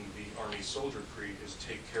is in the Army Soldier Creed is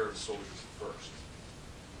take care of soldiers first.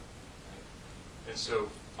 Right? And so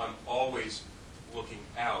I'm always looking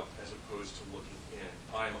out as opposed to looking in.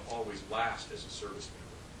 I'm always last as a service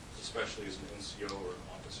member, especially as an NCO or an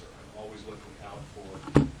officer. I'm always looking out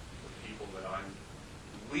for the people that I'm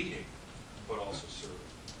leading, but also serving.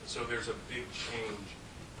 And so there's a big change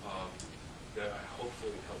that I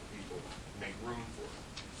hopefully help people make room for.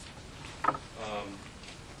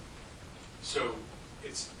 So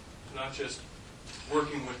it's not just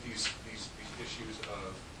working with these issues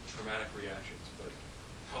of traumatic reactions, but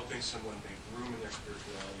helping someone make room in their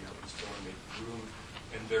spirituality, helping someone make room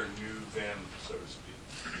in their new them, so to speak,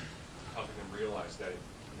 helping them realize that it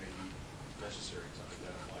may be necessary to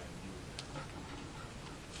identify a new them.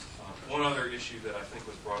 One other issue that I think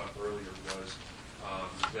was brought up earlier was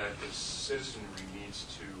that the citizenry needs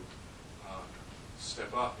to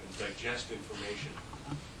step up and digest information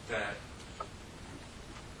that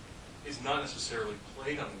is not necessarily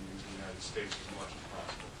played on the news in the United States as much as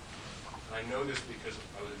possible. And I know this because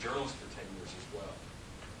I was a journalist for 10 years as well.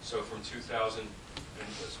 So from 2000, and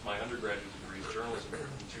my undergraduate degree is journalism,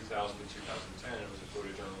 from 2000 to 2010, I was a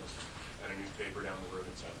photojournalist at a newspaper down the road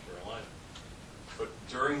in South Carolina. But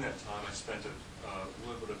during that time, I spent a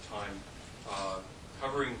little bit of time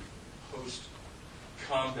covering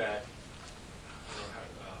post-combat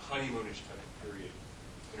honeymoonish type period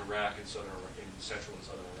in Iraq and in central and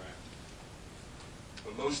southern Iraq.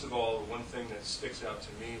 But most of all, one thing that sticks out to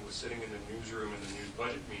me was sitting in the newsroom in the news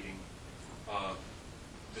budget meeting,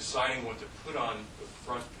 deciding what to put on the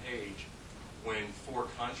front page when 4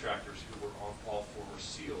 contractors who were all former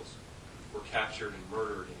SEALs were captured and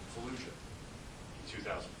murdered in Fallujah in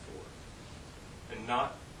 2004. And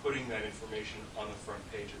not putting that information on the front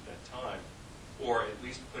page at that time, or at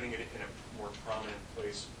least putting it in a more prominent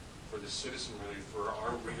place for the citizenry, for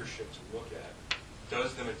our readership to look at,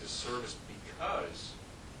 does them a disservice because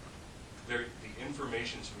the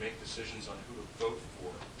information to make decisions on who to vote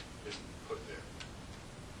for isn't put there.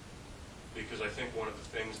 Because I think one of the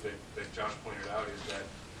things that Josh pointed out is that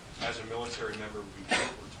as a military member, we do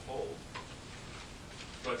what we're told.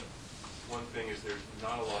 But one thing is there's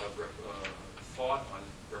not a lot of thought on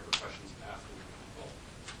repercussions after we get involved.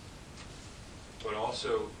 but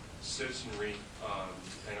also citizenry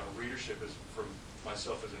and our readership is from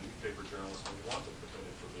myself as a newspaper journalist. I want to put that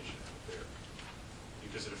information out there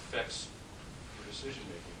because it affects your decision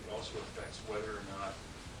making. It also affects whether or not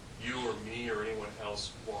you or me or anyone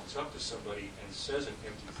else walks up to somebody and says an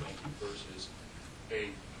empty thank you versus a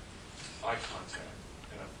eye contact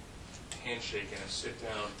and a handshake and a sit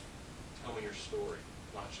down, tell me your story,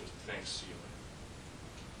 not just thanks, see you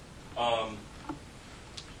later.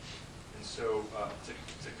 And so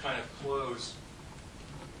to kind of close,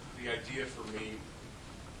 the idea for me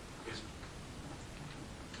is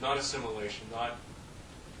not assimilation, not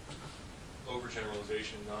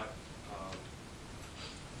overgeneralization, not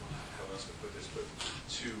how else to put this, but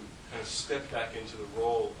to kind of step back into the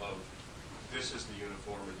role of this is the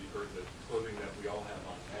uniform or the clothing that we all have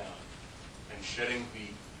on now, and shedding the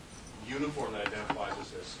uniform that identifies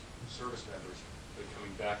us as service members, but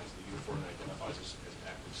coming back into the uniform that identifies us as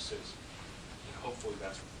active citizens. And hopefully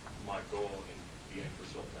that's my goal in the end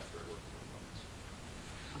result after I work for months.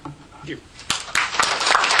 Thank you.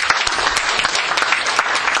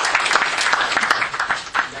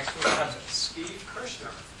 Next we have Steve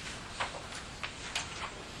Kershnar.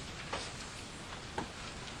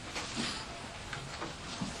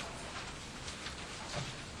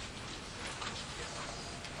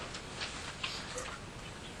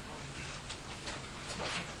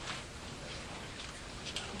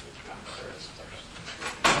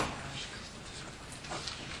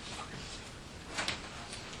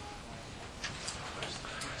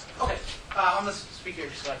 I'm the speaker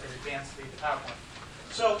just like to advance the PowerPoint.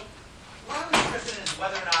 So, what I'm interested in is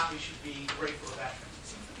whether or not we should be grateful to veterans.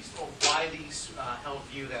 It seems to be sort of widely held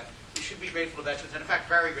view that we should be grateful to veterans, and in fact,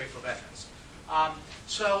 very grateful to veterans.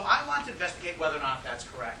 So, I want to investigate whether or not that's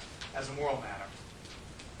correct as a moral matter.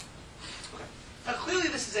 Okay. Now, clearly,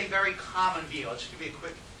 this is a very common view. I'll just give you a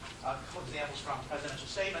quick couple examples from presidential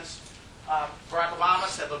statements. Barack Obama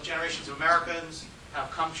said, look, generations of Americans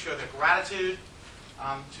have come to show their gratitude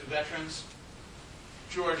to veterans.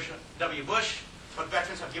 George W. Bush, what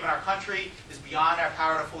veterans have given our country is beyond our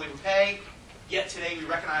power to fully repay, yet today we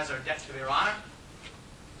recognize our debt to their honor.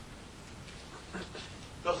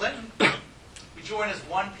 Bill Clinton, we join as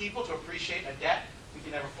one people to appreciate a debt we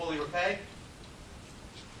can never fully repay.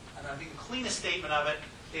 And I think the cleanest statement of it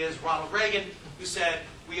is Ronald Reagan, who said,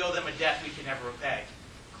 we owe them a debt we can never repay.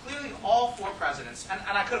 Clearly all four presidents, and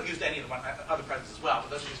I could have used any of the other presidents as well, but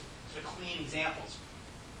those are just sort of clean examples.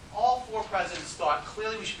 All four presidents thought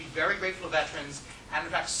clearly we should be very grateful to veterans, and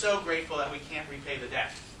in fact so grateful that we can't repay the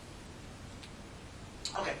debt.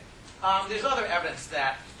 Okay, there's other evidence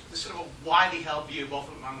that this sort of a widely held view, both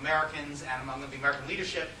among Americans and among the American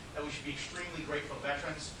leadership, that we should be extremely grateful to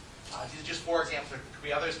veterans. These are just four examples, there could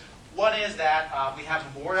be others. One is that we have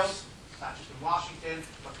memorials, not just in Washington,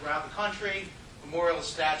 but throughout the country, memorial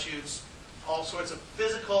statutes, all sorts of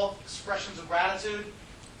physical expressions of gratitude.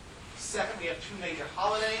 Second, we have two major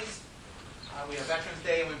holidays. We have Veterans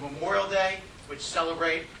Day and we have Memorial Day, which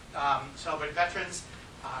celebrate veterans.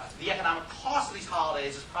 The economic cost of these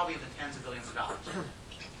holidays is probably in the tens of billions of dollars.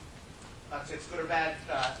 It's a good or bad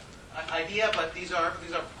idea, but these are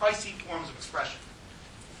pricey forms of expression.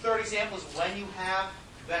 Third example is when you have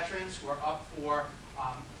veterans who are up for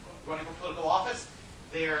running for political office,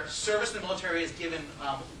 their service in the military is given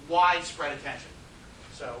widespread attention.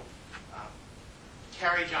 So,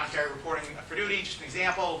 John Kerry reporting for duty, just an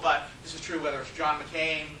example, but this is true whether it's John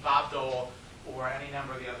McCain, Bob Dole, or any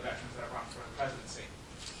number of the other veterans that have run for the presidency.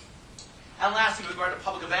 And lastly, with regard to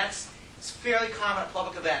public events, it's fairly common at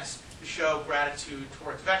public events to show gratitude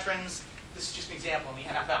towards veterans. This is just an example in the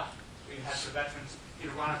NFL, where you have the veterans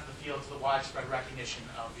run onto the field to the widespread recognition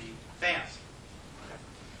of the fans. Okay.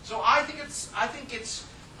 So I think it's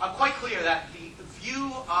quite clear that the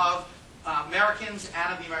view of Americans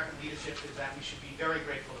and of the American leadership is that we should be very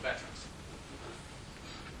grateful to veterans.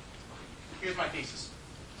 Here's my thesis.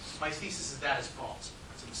 My thesis is that is false.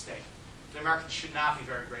 It's a mistake. The Americans should not be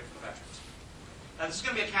very grateful to veterans. Now, this is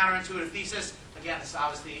going to be a counterintuitive thesis. Again, this is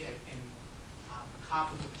obviously in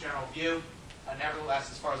conflict with the general view.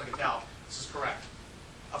 Nevertheless, as far as I can tell, this is correct.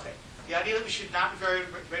 Okay. The idea that we should not be very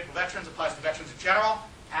grateful to veterans applies to veterans in general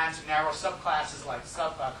and to narrow subclasses like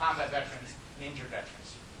combat veterans and injured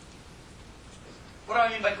veterans. What do I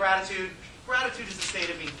mean by gratitude? Gratitude is the state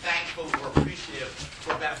of being thankful or appreciative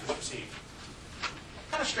for benefits received.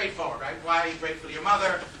 Kind of straightforward, right? Why are you grateful to your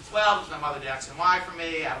mother? Well, because my mother did X and Y for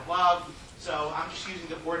me out of love. So I'm just using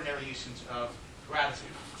the ordinary usage of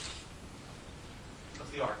gratitude.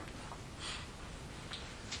 What's the argument?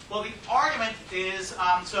 Well, the argument is,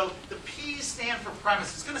 so the P's stand for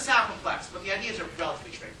premises. It's going to sound complex, but the ideas are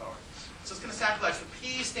relatively straightforward. So it's going to sound complex. The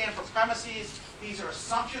P's stand for premises, These are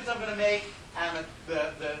assumptions I'm going to make, and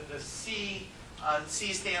the C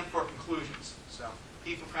stands for conclusions. So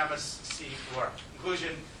P for premise, C for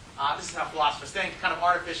conclusion. This is how philosophers think, kind of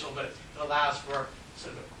artificial, but it allows for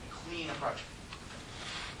sort of a clean approach.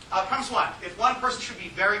 Premise 1, if one person should be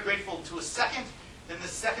very grateful to a second, then the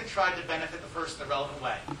second tried to benefit the first in a relevant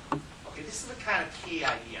way. Okay, this is the kind of key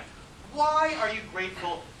idea. Why are you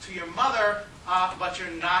grateful to your mother, but you're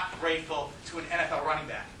not grateful to an NFL running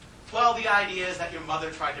back? Well, the idea is that your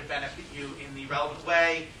mother tried to benefit you in the relevant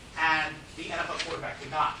way, and the NFL quarterback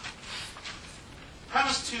did not.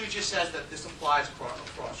 Premise 2 just says that this applies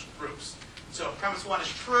across groups. So if premise 1 is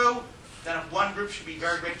true, then if one group should be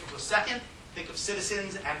very grateful to a second, think of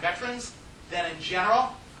citizens and veterans, then in general,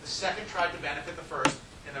 the second tried to benefit the first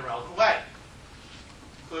in the relevant way.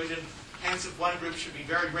 Conclusion, hence if one group should be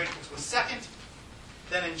very grateful to a second,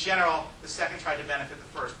 then in general, the second tried to benefit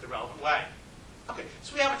the first in the relevant way. Okay,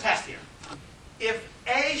 so we have a test here. If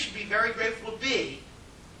A should be very grateful to B,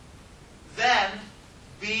 then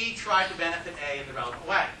B tried to benefit A in the relevant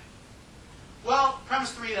way. Well,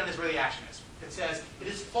 premise 3 then is where the action is. It says, it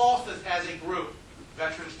is false that as a group,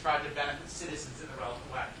 veterans tried to benefit citizens in the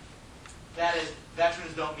relevant way. That is,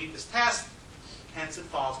 veterans don't meet this test, hence it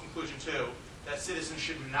follows conclusion 2, that citizens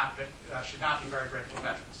should not be very grateful to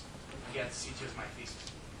veterans. Again, C2 is my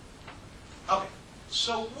thesis. Okay,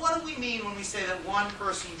 so what do we mean when we say that one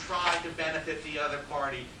person tried to benefit the other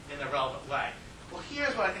party in the relevant way? Well,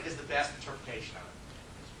 here's what I think is the best interpretation of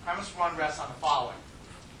it. Premise 1 rests on the following.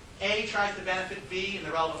 A tries to benefit B in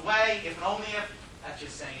the relevant way, if and only if. That's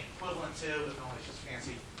just saying equivalent to, if and only is just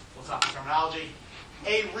fancy philosophical terminology.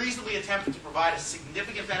 A reasonably attempted to provide a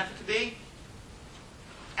significant benefit to B,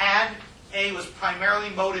 and A was primarily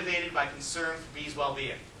motivated by concern for B's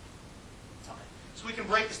well-being. Okay. So we can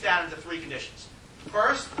break this down into 3 conditions.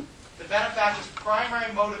 First, the benefactor's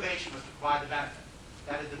primary motivation was to provide the benefit.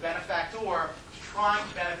 That is, the benefactor trying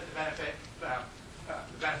to benefit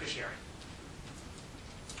the beneficiary.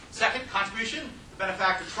 Second, contribution. The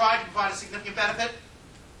benefactor tried to provide a significant benefit,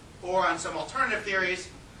 or on some alternative theories,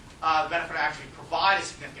 the benefactor actually provided a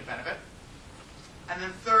significant benefit. And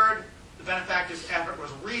then third, the benefactor's effort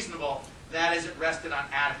was reasonable. That is, it rested on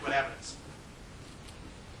adequate evidence.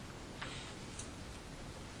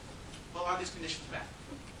 Well, are these conditions met?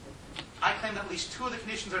 I claim that at least 2 of the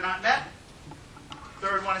conditions are not met. The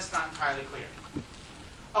third one is not entirely clear.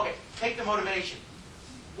 Okay, take the motivation.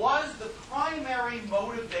 Was the primary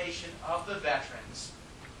motivation of the veterans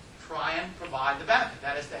try and provide the benefit?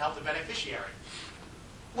 That is, to help the beneficiary.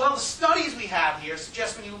 Well, the studies we have here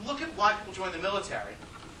suggest when you look at why people join the military,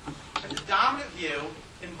 that the dominant view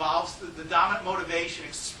involves the dominant motivation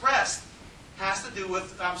expressed has to do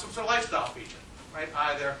with some sort of lifestyle feature, right?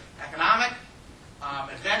 Either economic,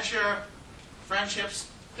 adventure, friendships,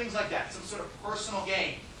 things like that, some sort of personal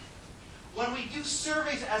gain. When we do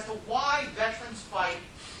surveys as to why veterans fight,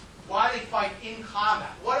 why they fight in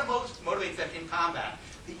combat, what motivates them in combat,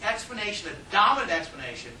 the explanation, the dominant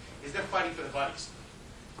explanation, is they're fighting for the buddies.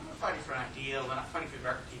 They're not fighting for an ideal, they're not fighting for the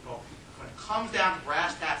American people. When it comes down to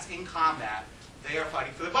brass tacks in combat, they are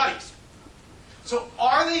fighting for the buddies. So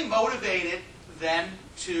are they motivated then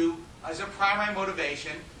to, as their primary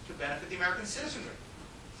motivation, to benefit the American citizenry?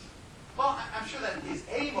 Well, I'm sure that is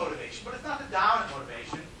a motivation, but it's not the dominant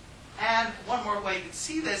motivation. And one more way you can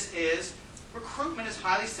see this is recruitment is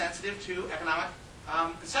highly sensitive to economic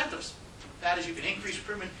incentives. That is, you can increase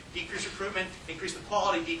recruitment, increase the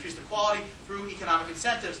quality, decrease the quality through economic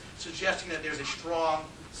incentives, suggesting that there's a strong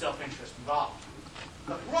self-interest involved.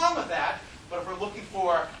 Nothing wrong with that, but if we're looking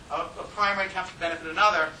for a primary attempt to benefit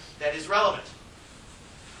another, that is relevant.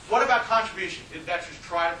 What about contribution? Did veterans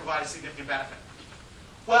try to provide a significant benefit?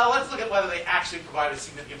 Well, let's look at whether they actually provided a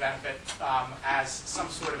significant benefit as some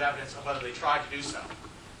sort of evidence of whether they tried to do so.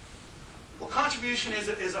 Well, contribution is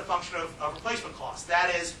a function of replacement cost.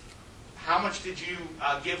 That is, how much did you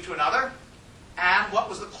give to another, and what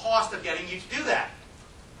was the cost of getting you to do that?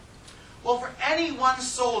 Well, for any one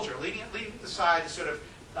soldier, leaving aside the sort of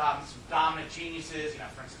some dominant geniuses,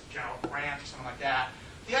 for instance, General Grant or something like that,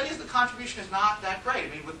 the idea is the contribution is not that great.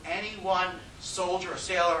 I mean, with any one soldier, or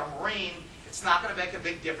sailor, or Marine, it's not going to make a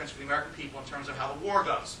big difference for the American people in terms of how the war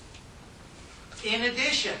goes. In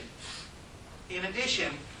addition,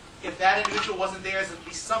 if that individual wasn't there, there's at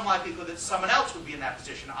least some likelihood that someone else would be in that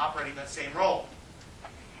position operating that same role.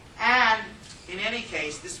 And in any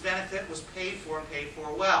case, this benefit was paid for and paid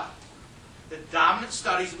for well. The dominant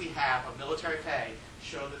studies we have of military pay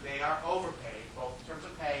show that they are overpaid, both in terms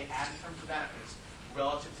of pay and in terms of benefits,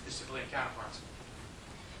 relative to the civilian counterparts.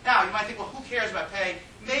 Now, you might think, well, who cares about pay?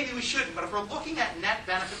 Maybe we shouldn't, but if we're looking at net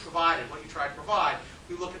benefit provided, what you try to provide,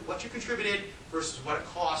 We look at what you contributed versus what it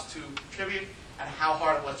costs to contribute and how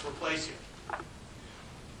hard it was to replace you.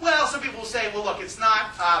 Well, some people will say, well, look, it's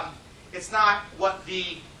not what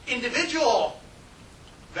the individual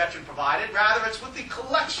veteran provided. Rather, it's what the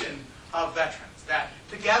collection of veterans, that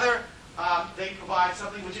together they provide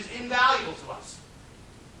something which is invaluable to us.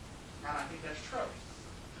 And I think that's true.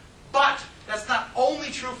 But that's not only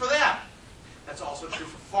true for them. That's also true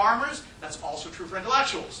for farmers. That's also true for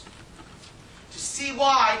intellectuals. To see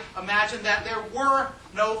why, imagine that there were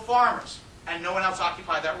no farmers and no one else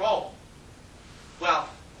occupied that role. Well,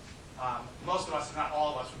 most of us, if not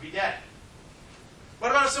all of us, would be dead.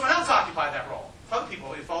 What about if someone else occupied that role? If other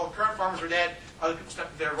people, if all the current farmers were dead, other people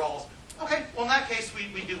stepped into their roles. Okay, well in that case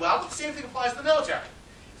we do well, but the same thing applies to the military.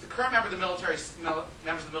 If the current members of the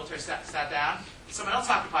military sat down, and someone else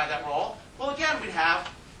occupied that role, well again we'd have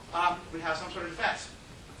some sort of defense.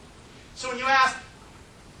 So when you ask,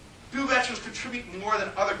 do veterans contribute more than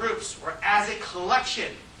other groups, or as a collection,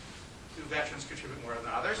 do veterans contribute more than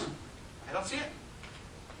others? I don't see it.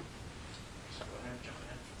 So go ahead and jump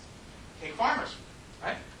in. Take farmers,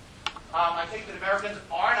 right? I think that Americans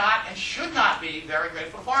are not and should not be very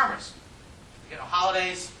grateful to farmers. You know,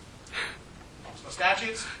 holidays, almost no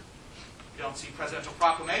statutes. You don't see presidential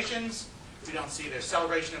proclamations. We don't see their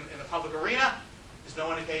celebration in the public arena. There's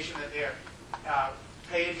no indication that they're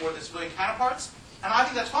paid more than civilian counterparts. And I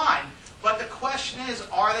think that's fine. But the question is,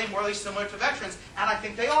 are they morally similar to veterans? And I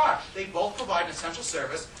think they are. They both provide an essential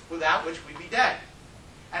service without which we'd be dead.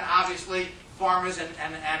 And obviously, farmers and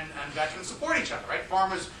veterans support each other, right?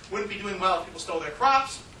 Farmers wouldn't be doing well if people stole their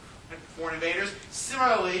crops, like foreign invaders.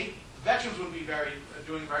 Similarly, veterans wouldn't be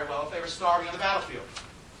doing very well if they were starving on the battlefield.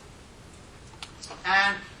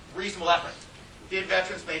 And reasonable effort. Did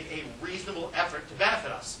veterans make a reasonable effort to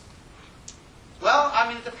benefit us? Well, I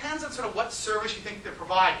mean, it depends on sort of what service you think they're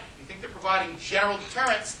providing. If you think they're providing general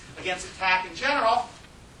deterrence against attack in general,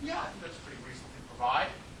 yeah, I think that's a pretty reasonable thing to provide.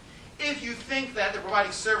 If you think that they're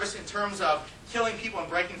providing service in terms of killing people and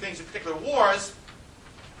breaking things in particular wars,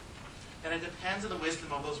 then it depends on the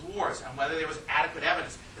wisdom of those wars and whether there was adequate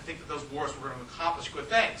evidence to think that those wars were going to accomplish good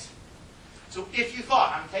things. So if you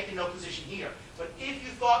thought, I'm taking no position here, but if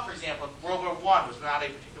you thought, for example, that World War I was not a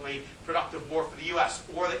particularly productive war for the U.S.,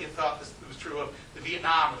 or that you thought this was true of the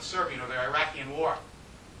Vietnam or the Serbian or the Iraqi war,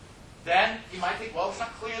 then you might think, well, it's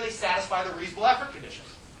not clearly satisfy the reasonable effort condition.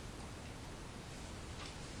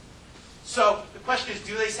 So the question is,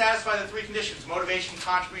 do they satisfy the three conditions, motivation,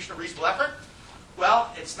 contribution, or reasonable effort?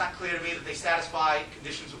 Well, it's not clear to me that they satisfy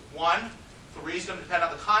conditions 1, for reason to depend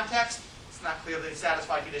on the context. It's not clear that they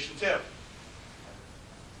satisfy condition 2.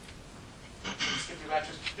 Skip your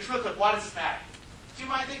lectures. Just real quick, why does this matter? Do you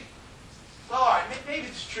mind thinking? Well, all right, maybe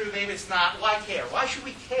it's true, maybe it's not. Why care? Why should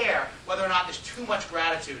we care whether or not there's too much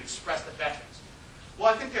gratitude expressed to veterans?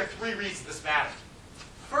 Well, I think there are 3 reasons this matters.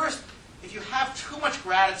 First, if you have too much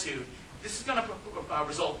gratitude, this is going to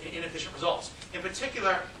result in inefficient results. In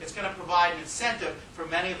particular, it's going to provide an incentive for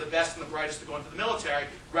many of the best and the brightest to go into the military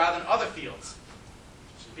rather than other fields,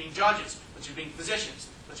 such as being judges, such as being physicians,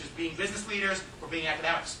 such as being business leaders, or being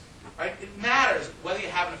academics. Right? It matters whether you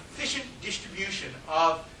have an efficient distribution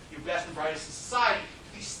of your best and brightest in society.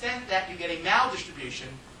 To the extent that you get a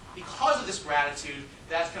maldistribution, because of this gratitude,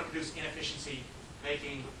 that's going to produce inefficiency,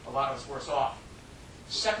 making a lot of us worse off.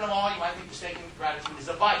 Second of all, you might think mistaken gratitude is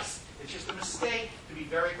a vice. It's just a mistake to be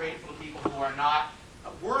very grateful to people who are not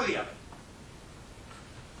worthy of it.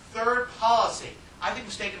 Third, policy. I think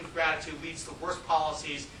mistaken gratitude leads to worse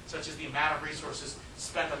policies, such as the amount of resources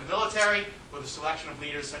spent on the military, or the selection of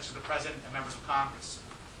leaders such as the President and members of Congress.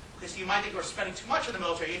 Because you might think we're spending too much on the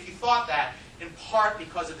military if you thought that, in part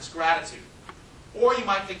because of this gratitude. Or you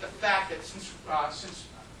might think the fact that since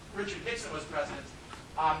Richard Nixon was president,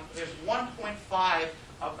 there's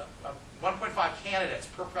 1.5 candidates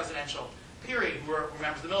per presidential period who are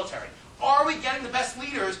members of the military. Are we getting the best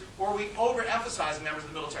leaders, or are we overemphasizing members of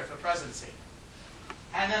the military for the presidency?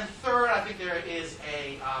 And then third, I think there is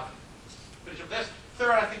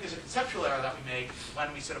Third, I think there's a conceptual error that we make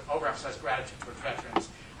when we sort of overemphasize gratitude towards veterans.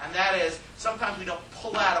 And that is, sometimes we don't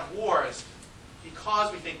pull out of wars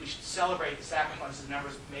because we think we should celebrate the sacrifices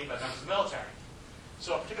made by members of the military.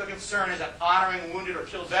 So a particular concern is that honoring wounded or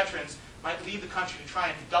killed veterans might lead the country to try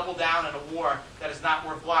and double down on a war that is not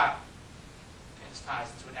worthwhile. And this ties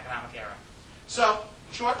into an economic error. So,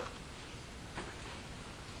 in short,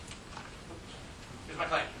 here's my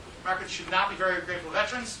claim. Americans should not be very grateful to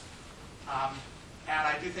veterans, and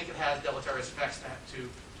I do think it has deleterious effects to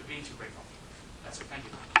being too grateful. That's it. Thank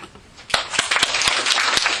you.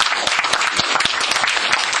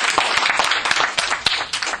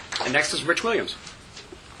 And next is Rich Williams.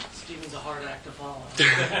 Stephen's a hard act to follow,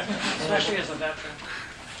 especially as a veteran.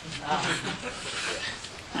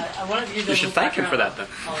 I wanted to give you You should thank him for that, then.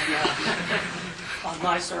 On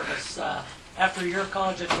my service. After a year of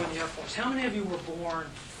college, I joined the Air Force. How many of you were born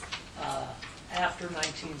after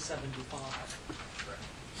 1975?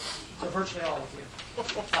 So virtually all of you.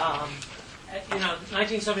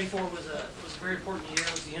 1974 was a very important year.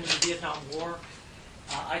 It was the end of the Vietnam War.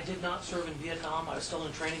 I did not serve in Vietnam. I was still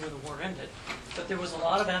in training when the war ended. But there was a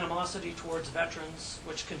lot of animosity towards veterans,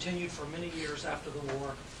 which continued for many years after the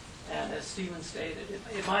war. And as Stephen stated,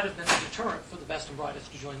 it might have been a deterrent for the best and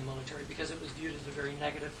brightest to join the military because it was viewed as a very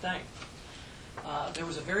negative thing. There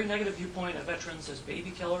was a very negative viewpoint of veterans as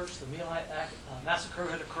baby killers. The My Lai massacre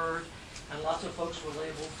had occurred, and lots of folks were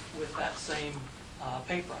labeled with that same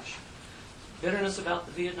paintbrush. Bitterness about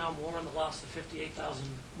the Vietnam War and the loss of 58,000,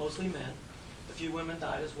 mostly men. A few women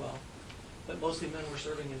died as well, but mostly men were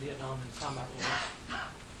serving in Vietnam in combat roles.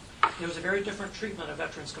 There was a very different treatment of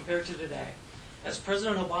veterans compared to today. As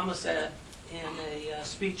President Obama said in a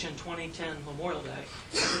speech in 2010 Memorial Day,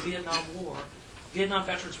 after the Vietnam War, Vietnam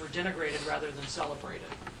veterans were denigrated rather than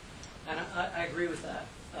celebrated. And I agree with that.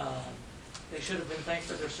 They should have been thanked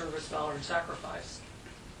for their service, valor, and sacrifice.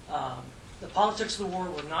 The politics of the war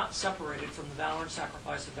were not separated from the valor and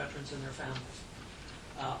sacrifice of veterans and their families.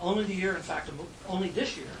 Only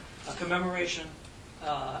this year, a commemoration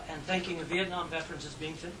and thanking of Vietnam veterans is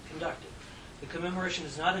being conducted. The commemoration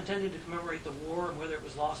is not intended to commemorate the war and whether it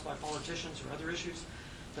was lost by politicians or other issues,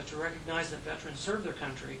 but to recognize that veterans served their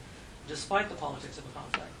country despite the politics of a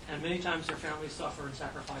conflict, and many times their families suffer and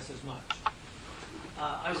sacrifice as much.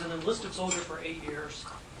 I was an enlisted soldier for 8 years,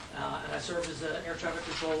 and I served as an air traffic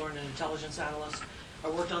controller and an intelligence analyst. I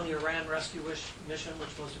worked on the Iran rescue mission,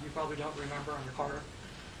 which most of you probably don't remember, under Carter.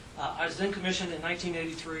 I was then commissioned in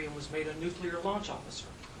 1983 and was made a nuclear launch officer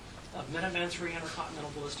of Minuteman III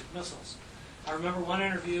intercontinental ballistic missiles. I remember one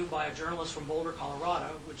interview by a journalist from Boulder,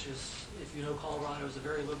 Colorado, which is, if you know Colorado, is a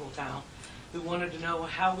very liberal town, who wanted to know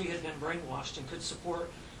how we had been brainwashed and could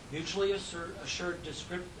support mutually assured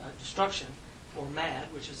destruction, or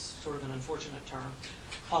MAD, which is sort of an unfortunate term,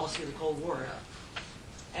 policy of the Cold War era.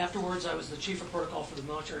 Afterwards, I was the chief of protocol for the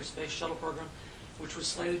military space shuttle program, which was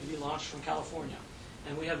slated to be launched from California.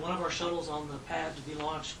 And we had one of our shuttles on the pad to be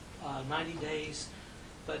launched 90 days,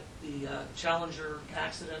 but the Challenger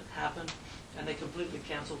accident happened, and they completely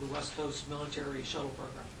canceled the West Coast military shuttle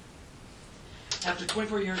program. After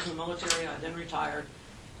 24 years in the military, I then retired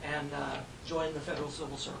and joined the Federal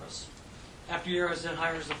Civil Service. After a year, I was then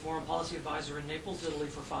hired as a foreign policy advisor in Naples, Italy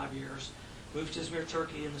for 5 years. Moved to Izmir,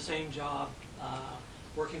 Turkey in the same job,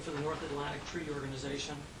 working for the North Atlantic Treaty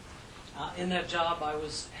Organization. In that job, I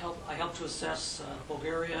helped to assess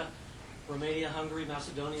Bulgaria, Romania, Hungary,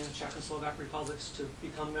 Macedonia, and Czechoslovak republics to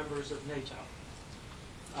become members of NATO.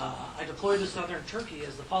 I deployed to southern Turkey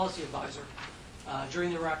as the policy advisor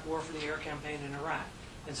during the Iraq War for the air campaign in Iraq.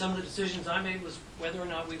 And some of the decisions I made was whether or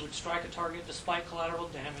not we would strike a target despite collateral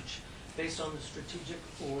damage based on the strategic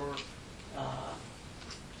or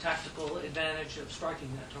tactical advantage of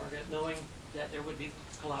striking that target, knowing that there would be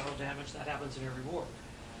collateral damage. That happens in every war.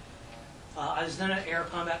 I was then at Air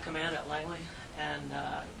Combat Command at Langley and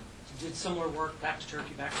did similar work back to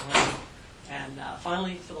Turkey, back to Langley. And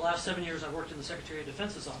finally, for the last 7 years, I worked in the Secretary of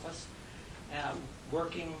Defense's office,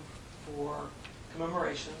 working for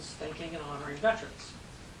commemorations, thanking and honoring veterans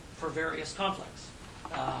for various conflicts.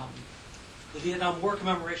 The Vietnam War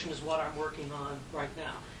commemoration is what I'm working on right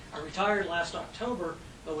now. I retired last October,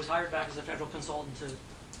 but was hired back as a federal consultant to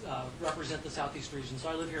represent the Southeast region. So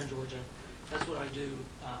I live here in Georgia. That's what I do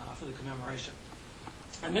for the commemoration.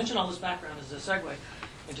 I mentioned all this background as a segue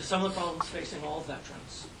into some of the problems facing all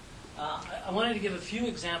veterans. I wanted to give a few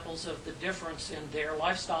examples of the difference in their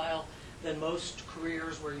lifestyle than most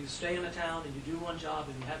careers where you stay in a town and you do one job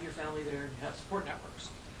and you have your family there and you have support networks.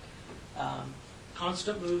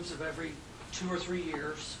 Constant moves of every 2 or 3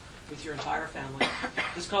 years with your entire family.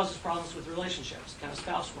 This causes problems with relationships. Can a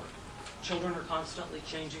spouse work? Children are constantly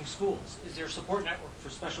changing schools. Is there a support network for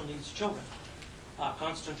special needs children?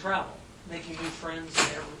 Constant travel, making new friends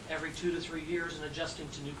every 2 to 3 years and adjusting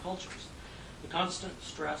to new cultures. The constant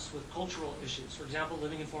stress with cultural issues, for example,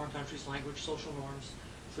 living in foreign countries, language, social norms,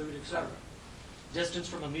 food, etc. Distance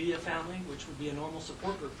from immediate family, which would be a normal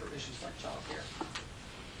support group for issues like child care.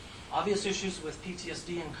 Obvious issues with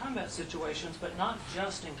PTSD in combat situations, but not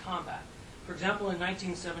just in combat. For example, in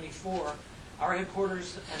 1974, our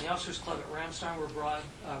headquarters and the Officers Club at Ramstein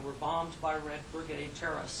were bombed by Red Brigade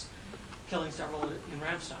terrorists, killing several in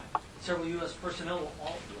Ramstein. Several U.S. personnel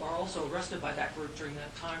are also arrested by that group during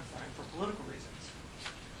that time frame for political reasons.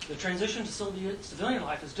 The transition to civilian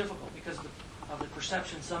life is difficult because the of the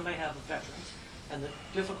perception some may have of veterans and the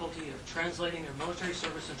difficulty of translating their military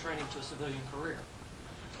service and training to a civilian career.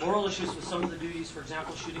 Moral issues with some of the duties, for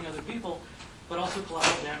example, shooting other people, but also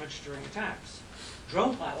collateral damage during attacks.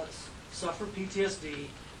 Drone pilots suffer PTSD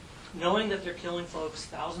knowing that they're killing folks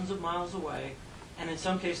thousands of miles away, and in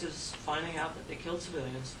some cases finding out that they killed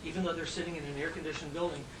civilians, even though they're sitting in an air-conditioned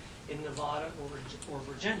building in Nevada or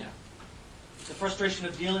Virginia. The frustration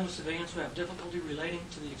of dealing with civilians who have difficulty relating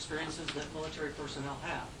to the experiences that military personnel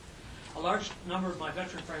have. A large number of my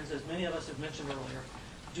veteran friends, as many of us have mentioned earlier,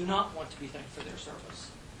 do not want to be thanked for their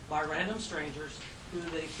service by random strangers who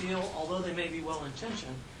they feel, although they may be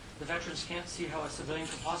well-intentioned, the veterans can't see how a civilian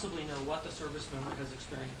could possibly know what the service member has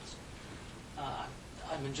experienced.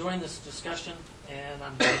 I'm enjoying this discussion, and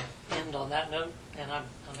I'm going to end on that note, and I'm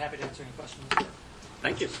happy to answer any questions.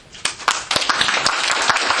 Thank you.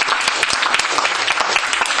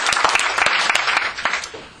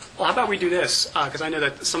 Well, how about we do this, because I know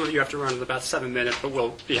that some of you have to run in about 7 minutes, but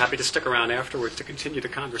we'll be happy to stick around afterwards to continue the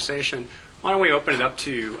conversation. Why don't we open it up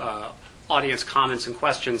to audience comments and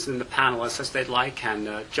questions, and the panelists, as they'd like,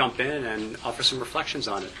 can jump in and offer some reflections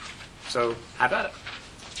on it. So how about it?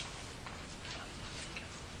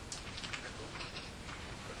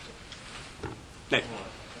 Nick.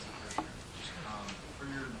 For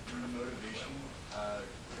your motivation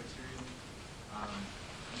criterion,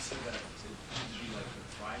 you said that it should be like the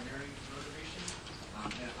primary motivation.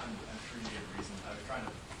 And I'm sure you gave a reason. I was trying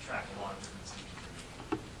to track a lot of different decisions for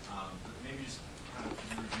me. But maybe just kind of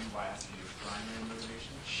review why it has to be a primary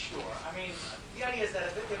motivation. Sure. I mean, the idea is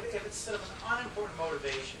that if it's sort of an unimportant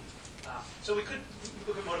motivation, so we could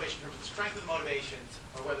look at motivation in terms of the strength of the motivation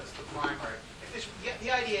or whether it's the primary.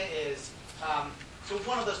 The idea is, so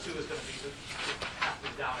one of those two is going to be have to be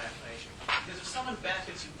the dominant explanation. Because if someone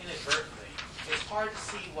benefits you inadvertently, it's hard to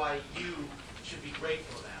see why you should be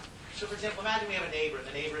grateful to them. So for example, imagine we have a neighbor, and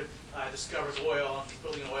the neighbor discovers oil, and he's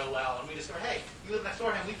building an oil well, and we discover, hey, you live next door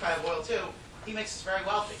to him, we probably have oil too. He makes us very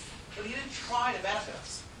wealthy. But he didn't try to benefit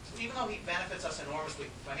us. So even though he benefits us enormously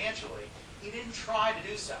financially, he didn't try to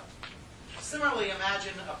do so. Similarly,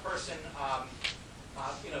 imagine a person,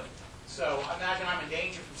 so imagine I'm in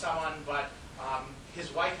danger from someone, but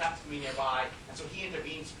his wife happens to be nearby, and so he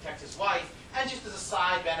intervenes to protect his wife, and just as a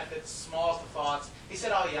side benefit, smallest of thoughts, he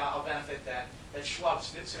said, oh yeah, I'll benefit that schlub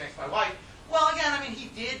sitting next to my wife. Well, again, I mean, he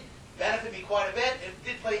did benefit me quite a bit. It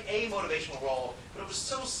did play a motivational role, but it was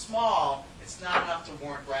so small, it's not enough to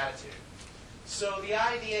warrant gratitude. So the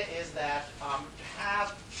idea is that to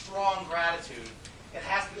have strong gratitude, it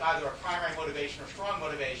has to be either a primary motivation or strong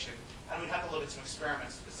motivation, and we'd have to look at some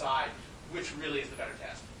experiments to decide which really is the better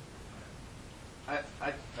test. I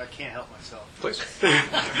can't help myself. Please.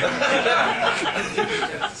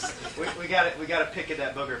 We got to pick at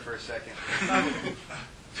that booger for a second.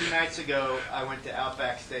 2 nights ago, I went to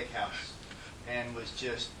Outback Steakhouse and was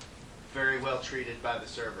just very well treated by the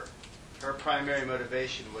server. Her primary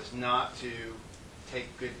motivation was not to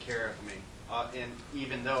take good care of me, and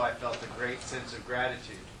even though I felt a great sense of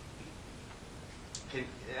gratitude.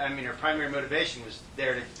 Her primary motivation was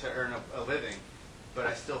there to earn a living, but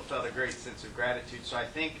I still felt a great sense of gratitude. So I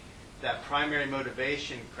think that primary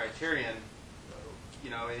motivation criterion,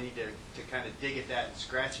 I need to kind of dig at that and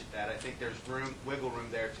scratch at that. I think there's wiggle room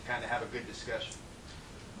there to kind of have a good discussion.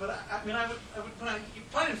 But you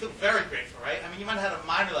probably didn't feel very grateful, right? I mean, you might have had a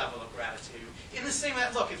minor level of gratitude. In the same way,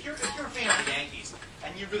 look, if you're a fan of the Yankees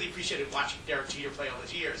and you really appreciated watching Derek Jeter play all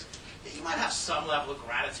those years, you might have some level of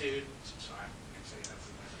gratitude. Sorry, I can't say that.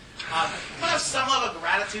 You might have some level of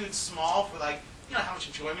gratitude, small, for how much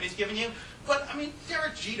enjoyment he's given you. But I mean,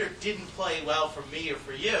 Derek Jeter didn't play well for me or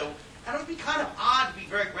for you, and it would be kind of odd to be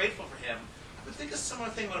very grateful for him. I would think a similar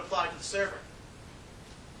thing would apply to the server.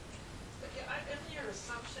 Isn't your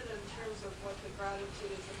assumption in terms of what the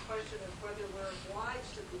gratitude is a question of whether we're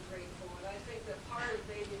obliged to be grateful? And I think that part of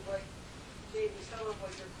maybe some of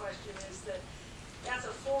what your question is that that's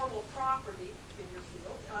a formal property in your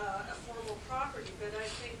field, a formal property. But I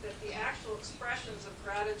think that the actual expressions of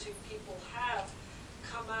gratitude people have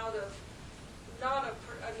come out of out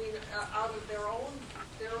of their own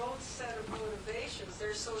set of motivations,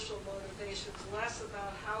 their social motivations, less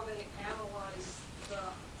about how they analyze the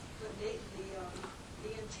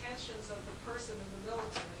intentions of the person in the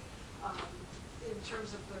military in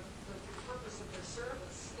terms of the purpose of their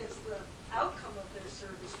service. It's the outcome of their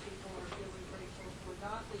service people are really grateful for,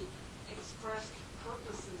 not the expressed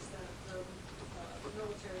purposes that the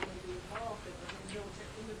military may be involved in, or the military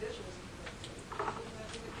individuals in the military. Wouldn't that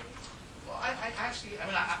be the case? Well, I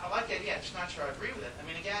I like the idea. I'm just not sure I agree with it. I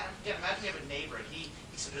mean, again, imagine you have a neighbor, and he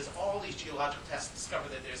said there's all these geological tests to discover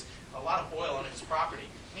that there's a lot of oil under his property.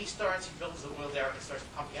 And he builds an oil derrick and starts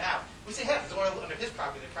pumping it out. We say, hey, if there's oil under his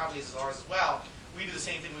property, there probably is ours as well. We do the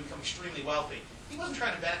same thing, we become extremely wealthy. He wasn't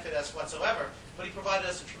trying to benefit us whatsoever, but he provided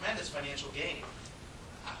us a tremendous financial gain.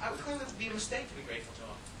 I would clearly be a mistake to be grateful to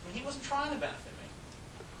him. I mean, he wasn't trying to benefit me,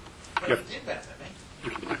 but he did benefit me.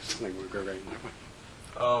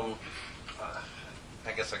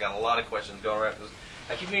 I guess I got a lot of questions going around.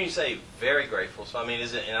 I keep hearing you say very grateful. So I mean,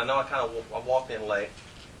 is it? And I know I walked in late,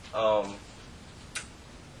 but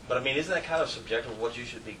I mean, isn't that kind of subjective? What you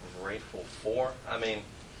should be grateful for? I mean,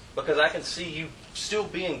 because I can see you still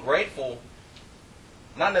being grateful,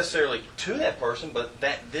 not necessarily to that person, but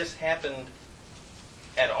that this happened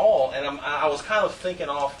at all. And I was kind of thinking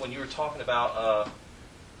off when you were talking about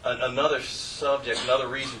another subject, another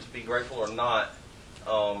reason to be grateful or not.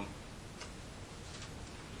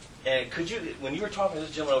 And could you, when you were talking to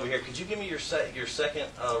this gentleman over here, could you give me your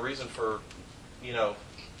second reason for,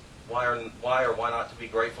 why or why not to be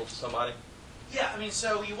grateful to somebody? Yeah, I mean,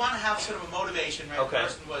 so you want to have sort of a motivation, right? Okay. The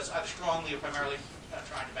person was either strongly or primarily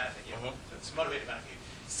trying to benefit you. Mhm. So it's motivated to benefit you.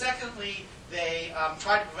 Secondly, they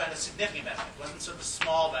tried to prevent a significant benefit. It wasn't sort of a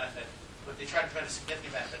small benefit, but they tried to prevent a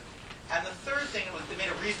significant benefit. And the third thing was they made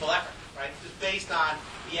a reasonable effort, right? It was based on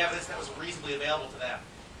the evidence that was reasonably available to them.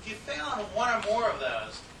 If you fail on one or more of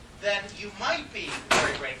those, then you might be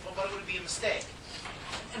very grateful, but it would be a mistake.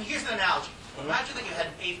 And here's an analogy. Imagine that you had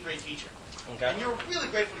an 8th grade teacher. Okay. And you're really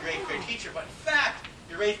grateful to your 8th grade teacher, but in fact,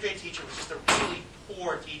 your 8th grade teacher was just a really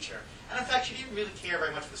poor teacher. And in fact, she didn't really care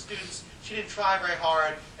very much for the students, she didn't try very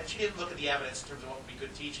hard, and she didn't look at the evidence in terms of what would be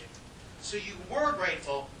good teaching. So you were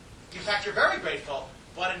grateful, in fact, you're very grateful,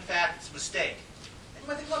 but in fact, it's a mistake. And you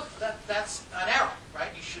might think, look, that's an error,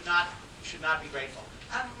 right? You should not be grateful.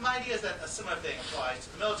 And my idea is that a similar thing applies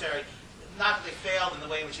to the military. Not that they failed in the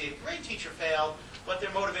way in which the 8th grade teacher failed, but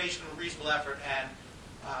their motivation and reasonable effort and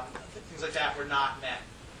things like that were not met.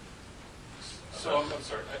 So I'm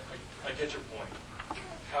sorry, I get your point.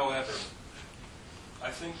 However,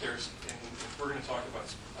 I think if we're going to talk about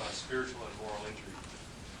spiritual and moral injury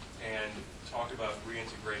and talk about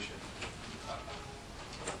reintegration,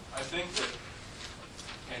 I think that,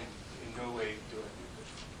 and in no way do I do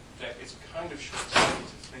this, that it's kind of short-sighted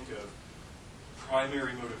to think of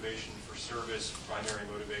primary motivation for service, primary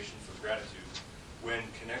motivation for gratitude, when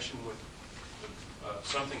connection with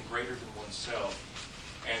something greater than oneself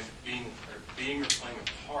and being or playing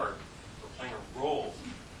a part or playing a role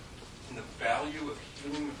in the value of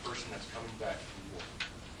healing the person that's coming back from war,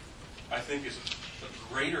 I think is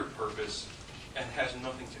a greater purpose and has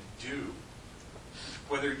nothing to do.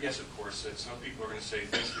 Whether, yes, of course, that some people are going to say,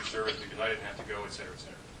 thanks for your service because I didn't have to go, et cetera, et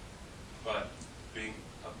cetera. But being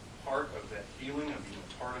a part of that healing and being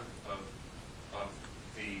a part of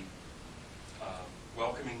the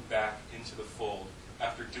welcoming back into the fold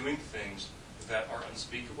after doing things that are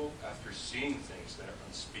unspeakable, after seeing things that are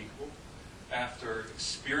unspeakable, after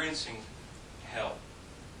experiencing hell,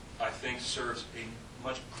 I think serves a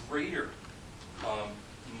much greater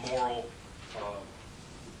moral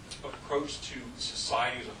approach to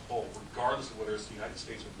society as a whole, regardless of whether it's the United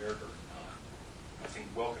States of America or not. I think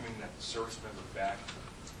welcoming that service member back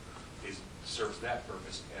serves that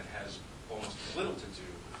purpose and has almost little to do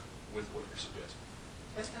with what you're suggesting.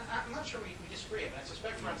 I'm not sure we disagree. I mean, I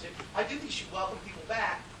suspect we're on the same. I do think you should welcome people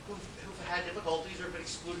back who've had difficulties or have been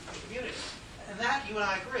excluded from the community. And that, you and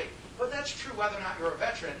I agree. But that's true whether or not you're a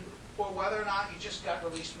veteran or whether or not you just got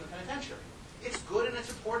released from the penitentiary. It's good and it's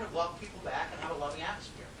important to welcome people back and have a loving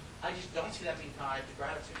atmosphere. I just don't see that being tied to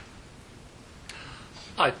gratitude.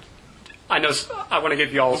 I know I want to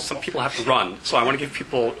give you all, some people have to run, so I want to give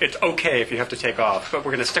people, it's okay if you have to take off, but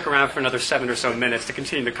we're going to stick around for another 7 or so minutes to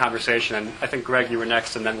continue the conversation. And I think, Greg, you were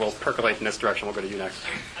next, and then we'll percolate in this direction. We'll go to you next.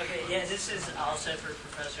 Okay, yeah, this is also for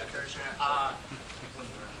Professor Kershnar. I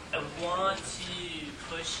want to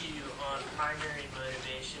push you on primary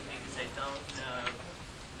motivation because I don't know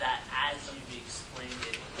that as you've explained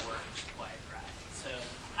it works quite right. So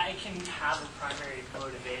I can have a primary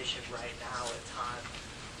motivation right now at time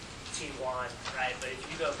T1, right? But if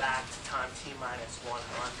you go back to time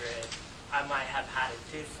T-100, I might have had a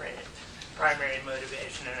different primary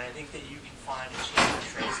motivation, and I think that you can find a chain of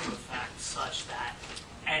tracing effect such that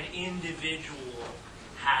an individual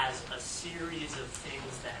has a series of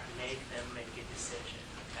things that make them make a decision.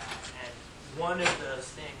 Okay? And one of those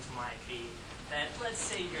things might be that, let's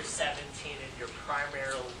say you're 17 and your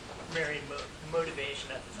primary motivation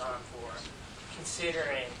at the time for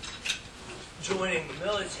considering joining the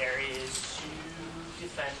military is to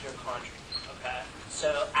defend your country. Okay.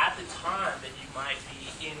 So at the time that you might be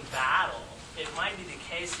in battle, it might be the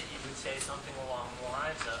case that you would say something along the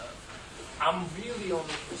lines of, I'm really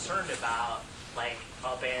only concerned about like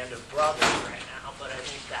a band of brothers right now, but I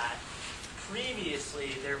think that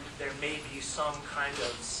previously there may be some kind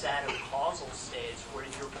of set of causal states where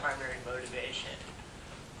your primary motivation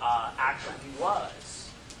actually was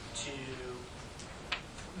to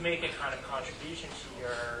make a kind of contribution to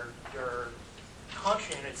your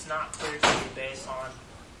country, and it's not clear to me based on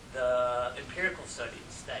the empirical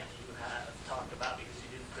studies that you have talked about, because you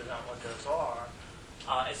didn't present what those are.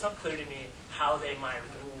 It's not clear to me how they might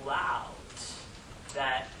rule out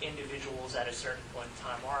that individuals at a certain point in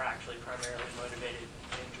time are actually primarily motivated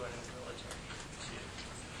in joining the military to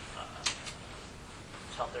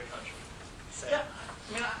help their country. So, Yeah.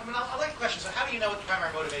 I like the question. So how do you know what the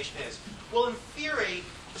primary motivation is? Well, in theory,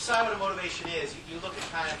 to decide what a motivation is, you look at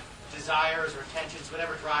kind of desires or intentions,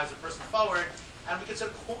 whatever drives a person forward, and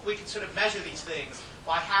we can sort of measure these things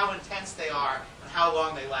by how intense they are and how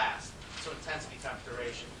long they last. So intensity times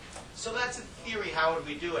duration. So that's in theory how would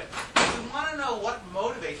we do it. If we want to know what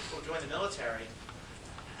motivates people to join the military,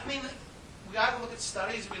 I mean, we either look at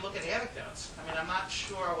studies or we look at anecdotes. I mean, I'm not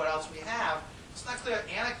sure what else we have. It's not clear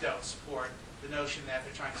anecdotes support the notion that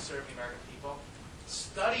they're trying to serve the American people.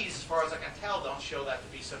 Studies, as far as I can tell, don't show that to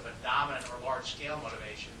be sort of a dominant or large-scale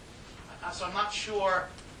motivation. So I'm not sure,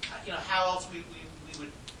 how else we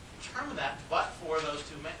would determine that, but for those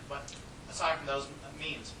two, but aside from those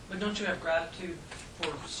means. But don't you have gratitude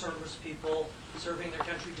for service people serving their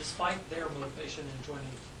country despite their motivation in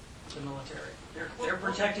joining the military? They're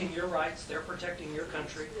protecting your rights. They're protecting your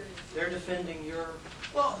country. They're defending your.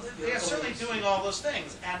 Well, they are certainly doing all those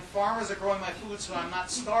things. And farmers are growing my food so I'm not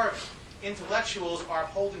starving. Intellectuals are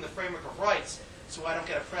upholding the framework of rights so I don't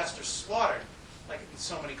get oppressed or slaughtered, like in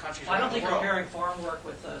so many countries I don't around the think world. comparing farm work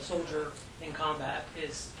with a soldier in combat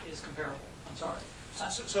is comparable. I'm sorry.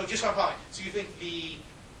 So just on point. So you think the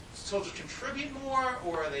soldiers contribute more,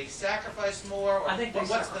 or they sacrifice more? Or I think they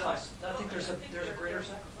what's sacrifice. I think there's a greater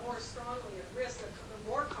sacrifice. More strongly at risk, they're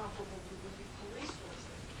more comparable to the police force.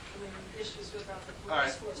 I mean, issues about the All right.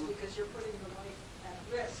 police force because you're putting your life at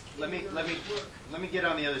risk. Let in your work. me get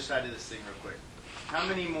on the other side of this thing real quick. How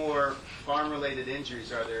many more farm-related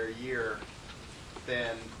injuries are there a year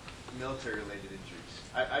than military-related injuries?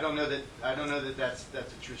 I don't know that that's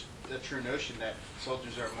a true notion that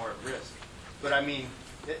soldiers are more at risk. But I mean,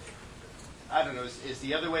 I don't know. Is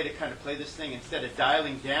the other way to kind of play this thing, instead of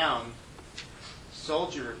dialing down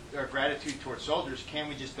soldier or gratitude towards soldiers, can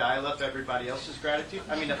we just dial up everybody else's gratitude?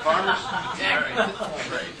 I mean, the farmers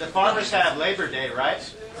have Labor Day,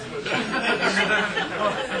 right?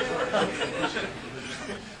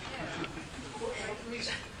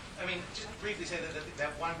 I mean, just briefly say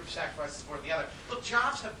that one group sacrifices more than the other. Look,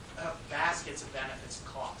 jobs have baskets of benefits and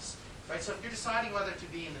costs, right? So if you're deciding whether to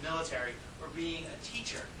be in the military or being a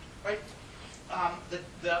teacher, right?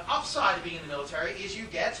 The upside of being in the military is you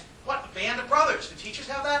get, what, a band of brothers. Do teachers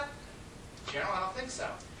have that? In general, I don't think so.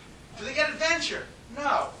 Do they get adventure?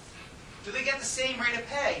 No. Do they get the same rate of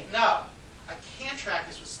pay? No. I can't track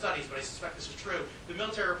this with studies, but I suspect this is true. The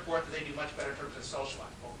military report that they do much better in terms of social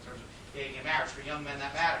life, both in terms of dating and marriage. For young men,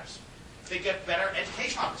 that matters. They get better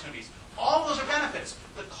educational opportunities. All those are benefits.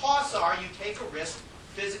 The costs are you take a risk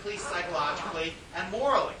physically, psychologically, and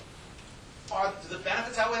morally. Do the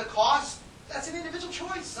benefits outweigh the costs? That's an individual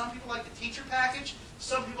choice. Some people like the teacher package.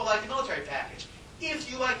 Some people like the military package. If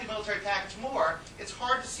you like the military package more, it's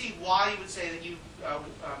hard to see why you would say that you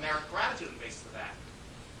merit gratitude on the basis of that.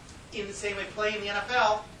 In the same way, playing in the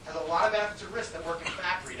NFL has a lot of benefits and risks that working in a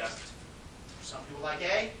factory doesn't. Some people like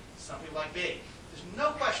A, some people like B. There's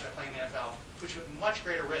no question that playing in the NFL puts you at much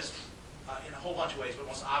greater risk in a whole bunch of ways, but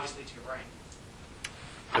most obviously to your brain.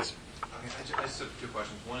 Yes. Okay, I just have two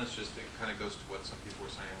questions. One is just, it kind of goes to what some people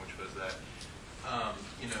were saying, which was that,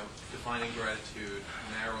 defining gratitude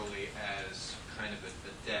narrowly as kind of a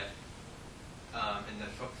debt, and then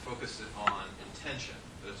focus it on intention,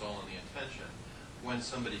 that it's all on the intention. When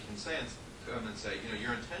somebody can come and say,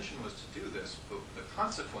 your intention was to do this, but the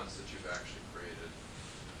consequence that you've actually created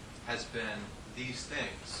has been these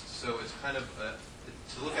things. So it's kind of to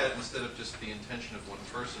look at it instead of just the intention of one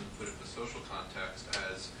person, put it in the social context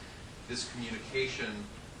as this communication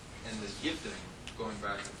and this gifting going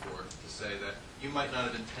back and forth to say that you might not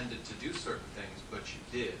have intended to do certain things, but you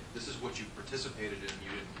did. This is what you participated in,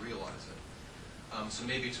 you didn't realize it. So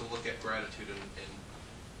maybe to look at gratitude in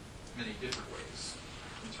many different ways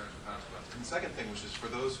in terms of consequences. And the second thing was just for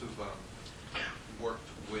those who've worked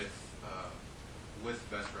with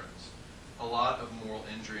veterans, a lot of moral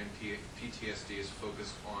injury and PTSD is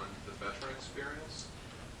focused on the veteran experience.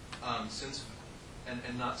 Since,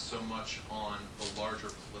 and not so much on the larger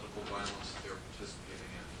political violence that they're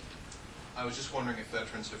participating in. I was just wondering if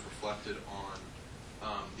veterans have reflected on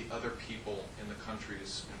the other people in the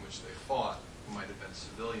countries in which they fought, who might have been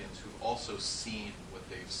civilians, who've also seen what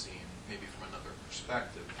they've seen, maybe from another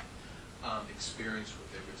perspective, experienced what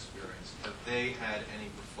they've experienced. Have they had any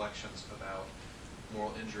reflections about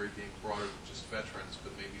moral injury being broader than just veterans,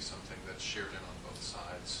 but maybe something that's shared in on both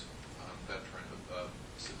sides, veteran,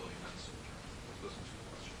 civilian and soldier? Those are two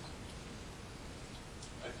questions.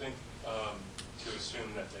 I think to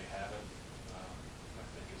assume that they haven't, I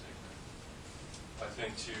think is ignorant. I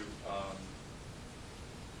think to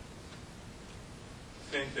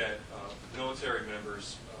think that military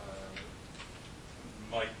members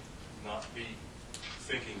might not be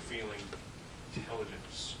thinking, feeling intelligent,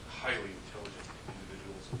 highly intelligent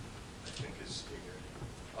individuals, I think is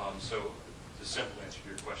ignorant. So the simple answer to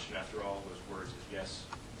your question after all those words is yes.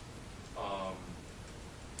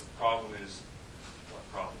 The problem is, not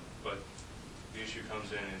problem, but the issue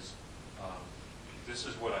comes in is this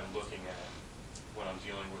is what I'm looking at when I'm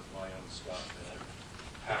dealing with my own stuff, and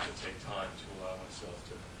I have to take time to allow myself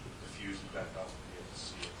to diffuse it back up and be able to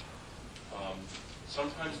see it.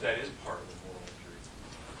 Sometimes that is part of the moral injury,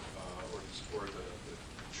 or the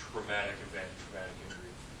traumatic event, traumatic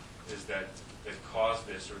injury, is that they've caused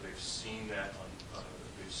this, or they've seen that,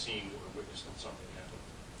 they've seen or witnessed something happen.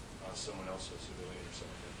 Someone else, a civilian or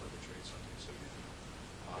someone that perpetrates something. So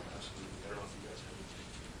yeah, absolutely. I don't know if you guys have anything.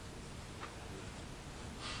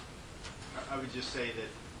 I would just say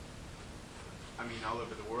that, I mean, all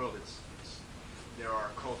over the world, there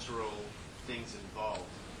are cultural things involved.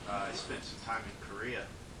 I spent some time in Korea,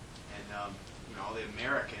 and you know, all the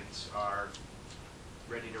Americans are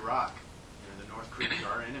ready to rock. You know, the North Koreans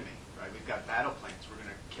are our enemy, right? We've got battle plans. We're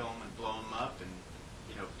going to kill them and blow them up, and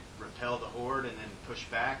you know, repel the horde, and then push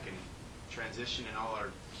back and transition in all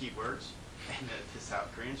our key words. And the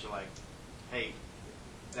South Koreans are like, hey,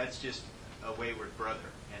 that's just a wayward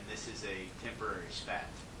brother, and this is a temporary spat,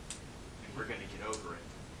 and we're going to get over it.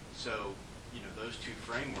 So, you know, those two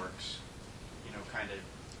frameworks, you know, kind of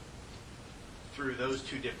through those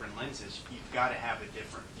two different lenses, you've got to have a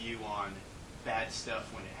different view on bad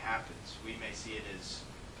stuff when it happens. We may see it as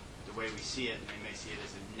the way we see it, and they may see it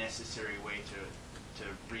as a necessary way to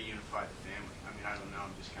reunify the family. I mean, I don't know.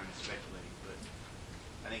 I'm just kind of speculating, but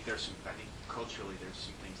I think culturally there's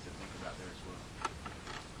some things to think about there as well.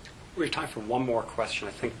 We have time for one more question.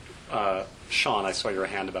 I think, Sean, I saw your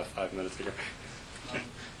hand about 5 minutes ago.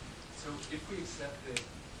 So if we accept that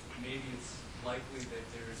maybe it's likely that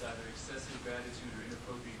there is either excessive gratitude or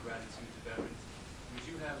inappropriate gratitude to veterans, would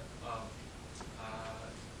you have,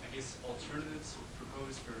 I guess, alternatives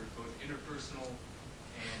proposed for both interpersonal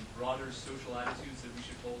and broader social attitudes that we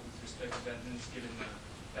should hold with respect to veterans, given the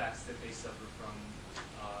facts that they suffer from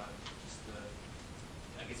just the,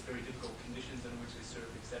 I guess, very difficult conditions under which they serve,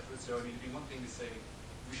 etc. So, I mean, it'd be one thing to say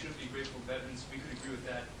we shouldn't be grateful veterans. We could agree with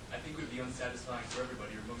that. I think it would be unsatisfying for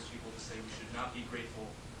everybody, or most people, to say we should not be grateful,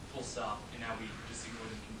 full stop, and now we just ignore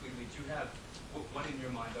them completely. Do you have one in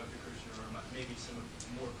your mind, Dr. Kershnar, or maybe some of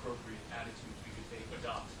the more appropriate attitudes we could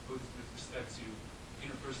adopt, both with respect to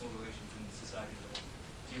interpersonal relations in society as a whole?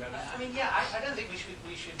 Do you have? I mean, yeah, I don't think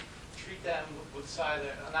we should treat them with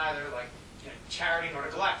neither like, you know, charity nor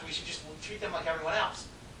neglect. We should just treat them like everyone else.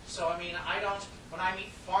 So, I mean, when I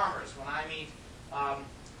meet farmers, when I meet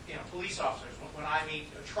you know, police officers, when I meet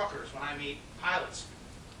truckers, when I meet pilots,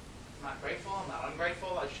 I'm not grateful, I'm not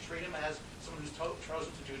ungrateful. I just treat them as someone who's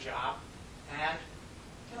chosen to do a job, and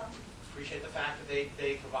you know, appreciate the fact that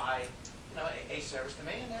they provide, you know, a service to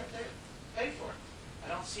me, and they're paid for it. I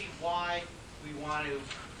don't see why we want to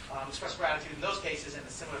express gratitude in those cases, and a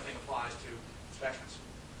similar thing applies to veterans.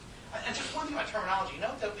 And just one thing about terminology.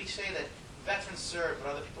 Note that we say that veterans serve, but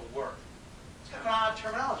other people work. It's kind of an odd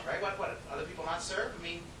terminology, right? What other people not serve? I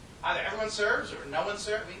mean, either everyone serves or no one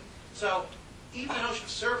serves. I mean, so even the notion of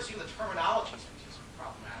service, even the terminology is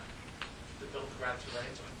problematic. The build of gratitude right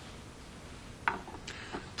into it.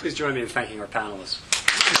 Please join me in thanking our panelists.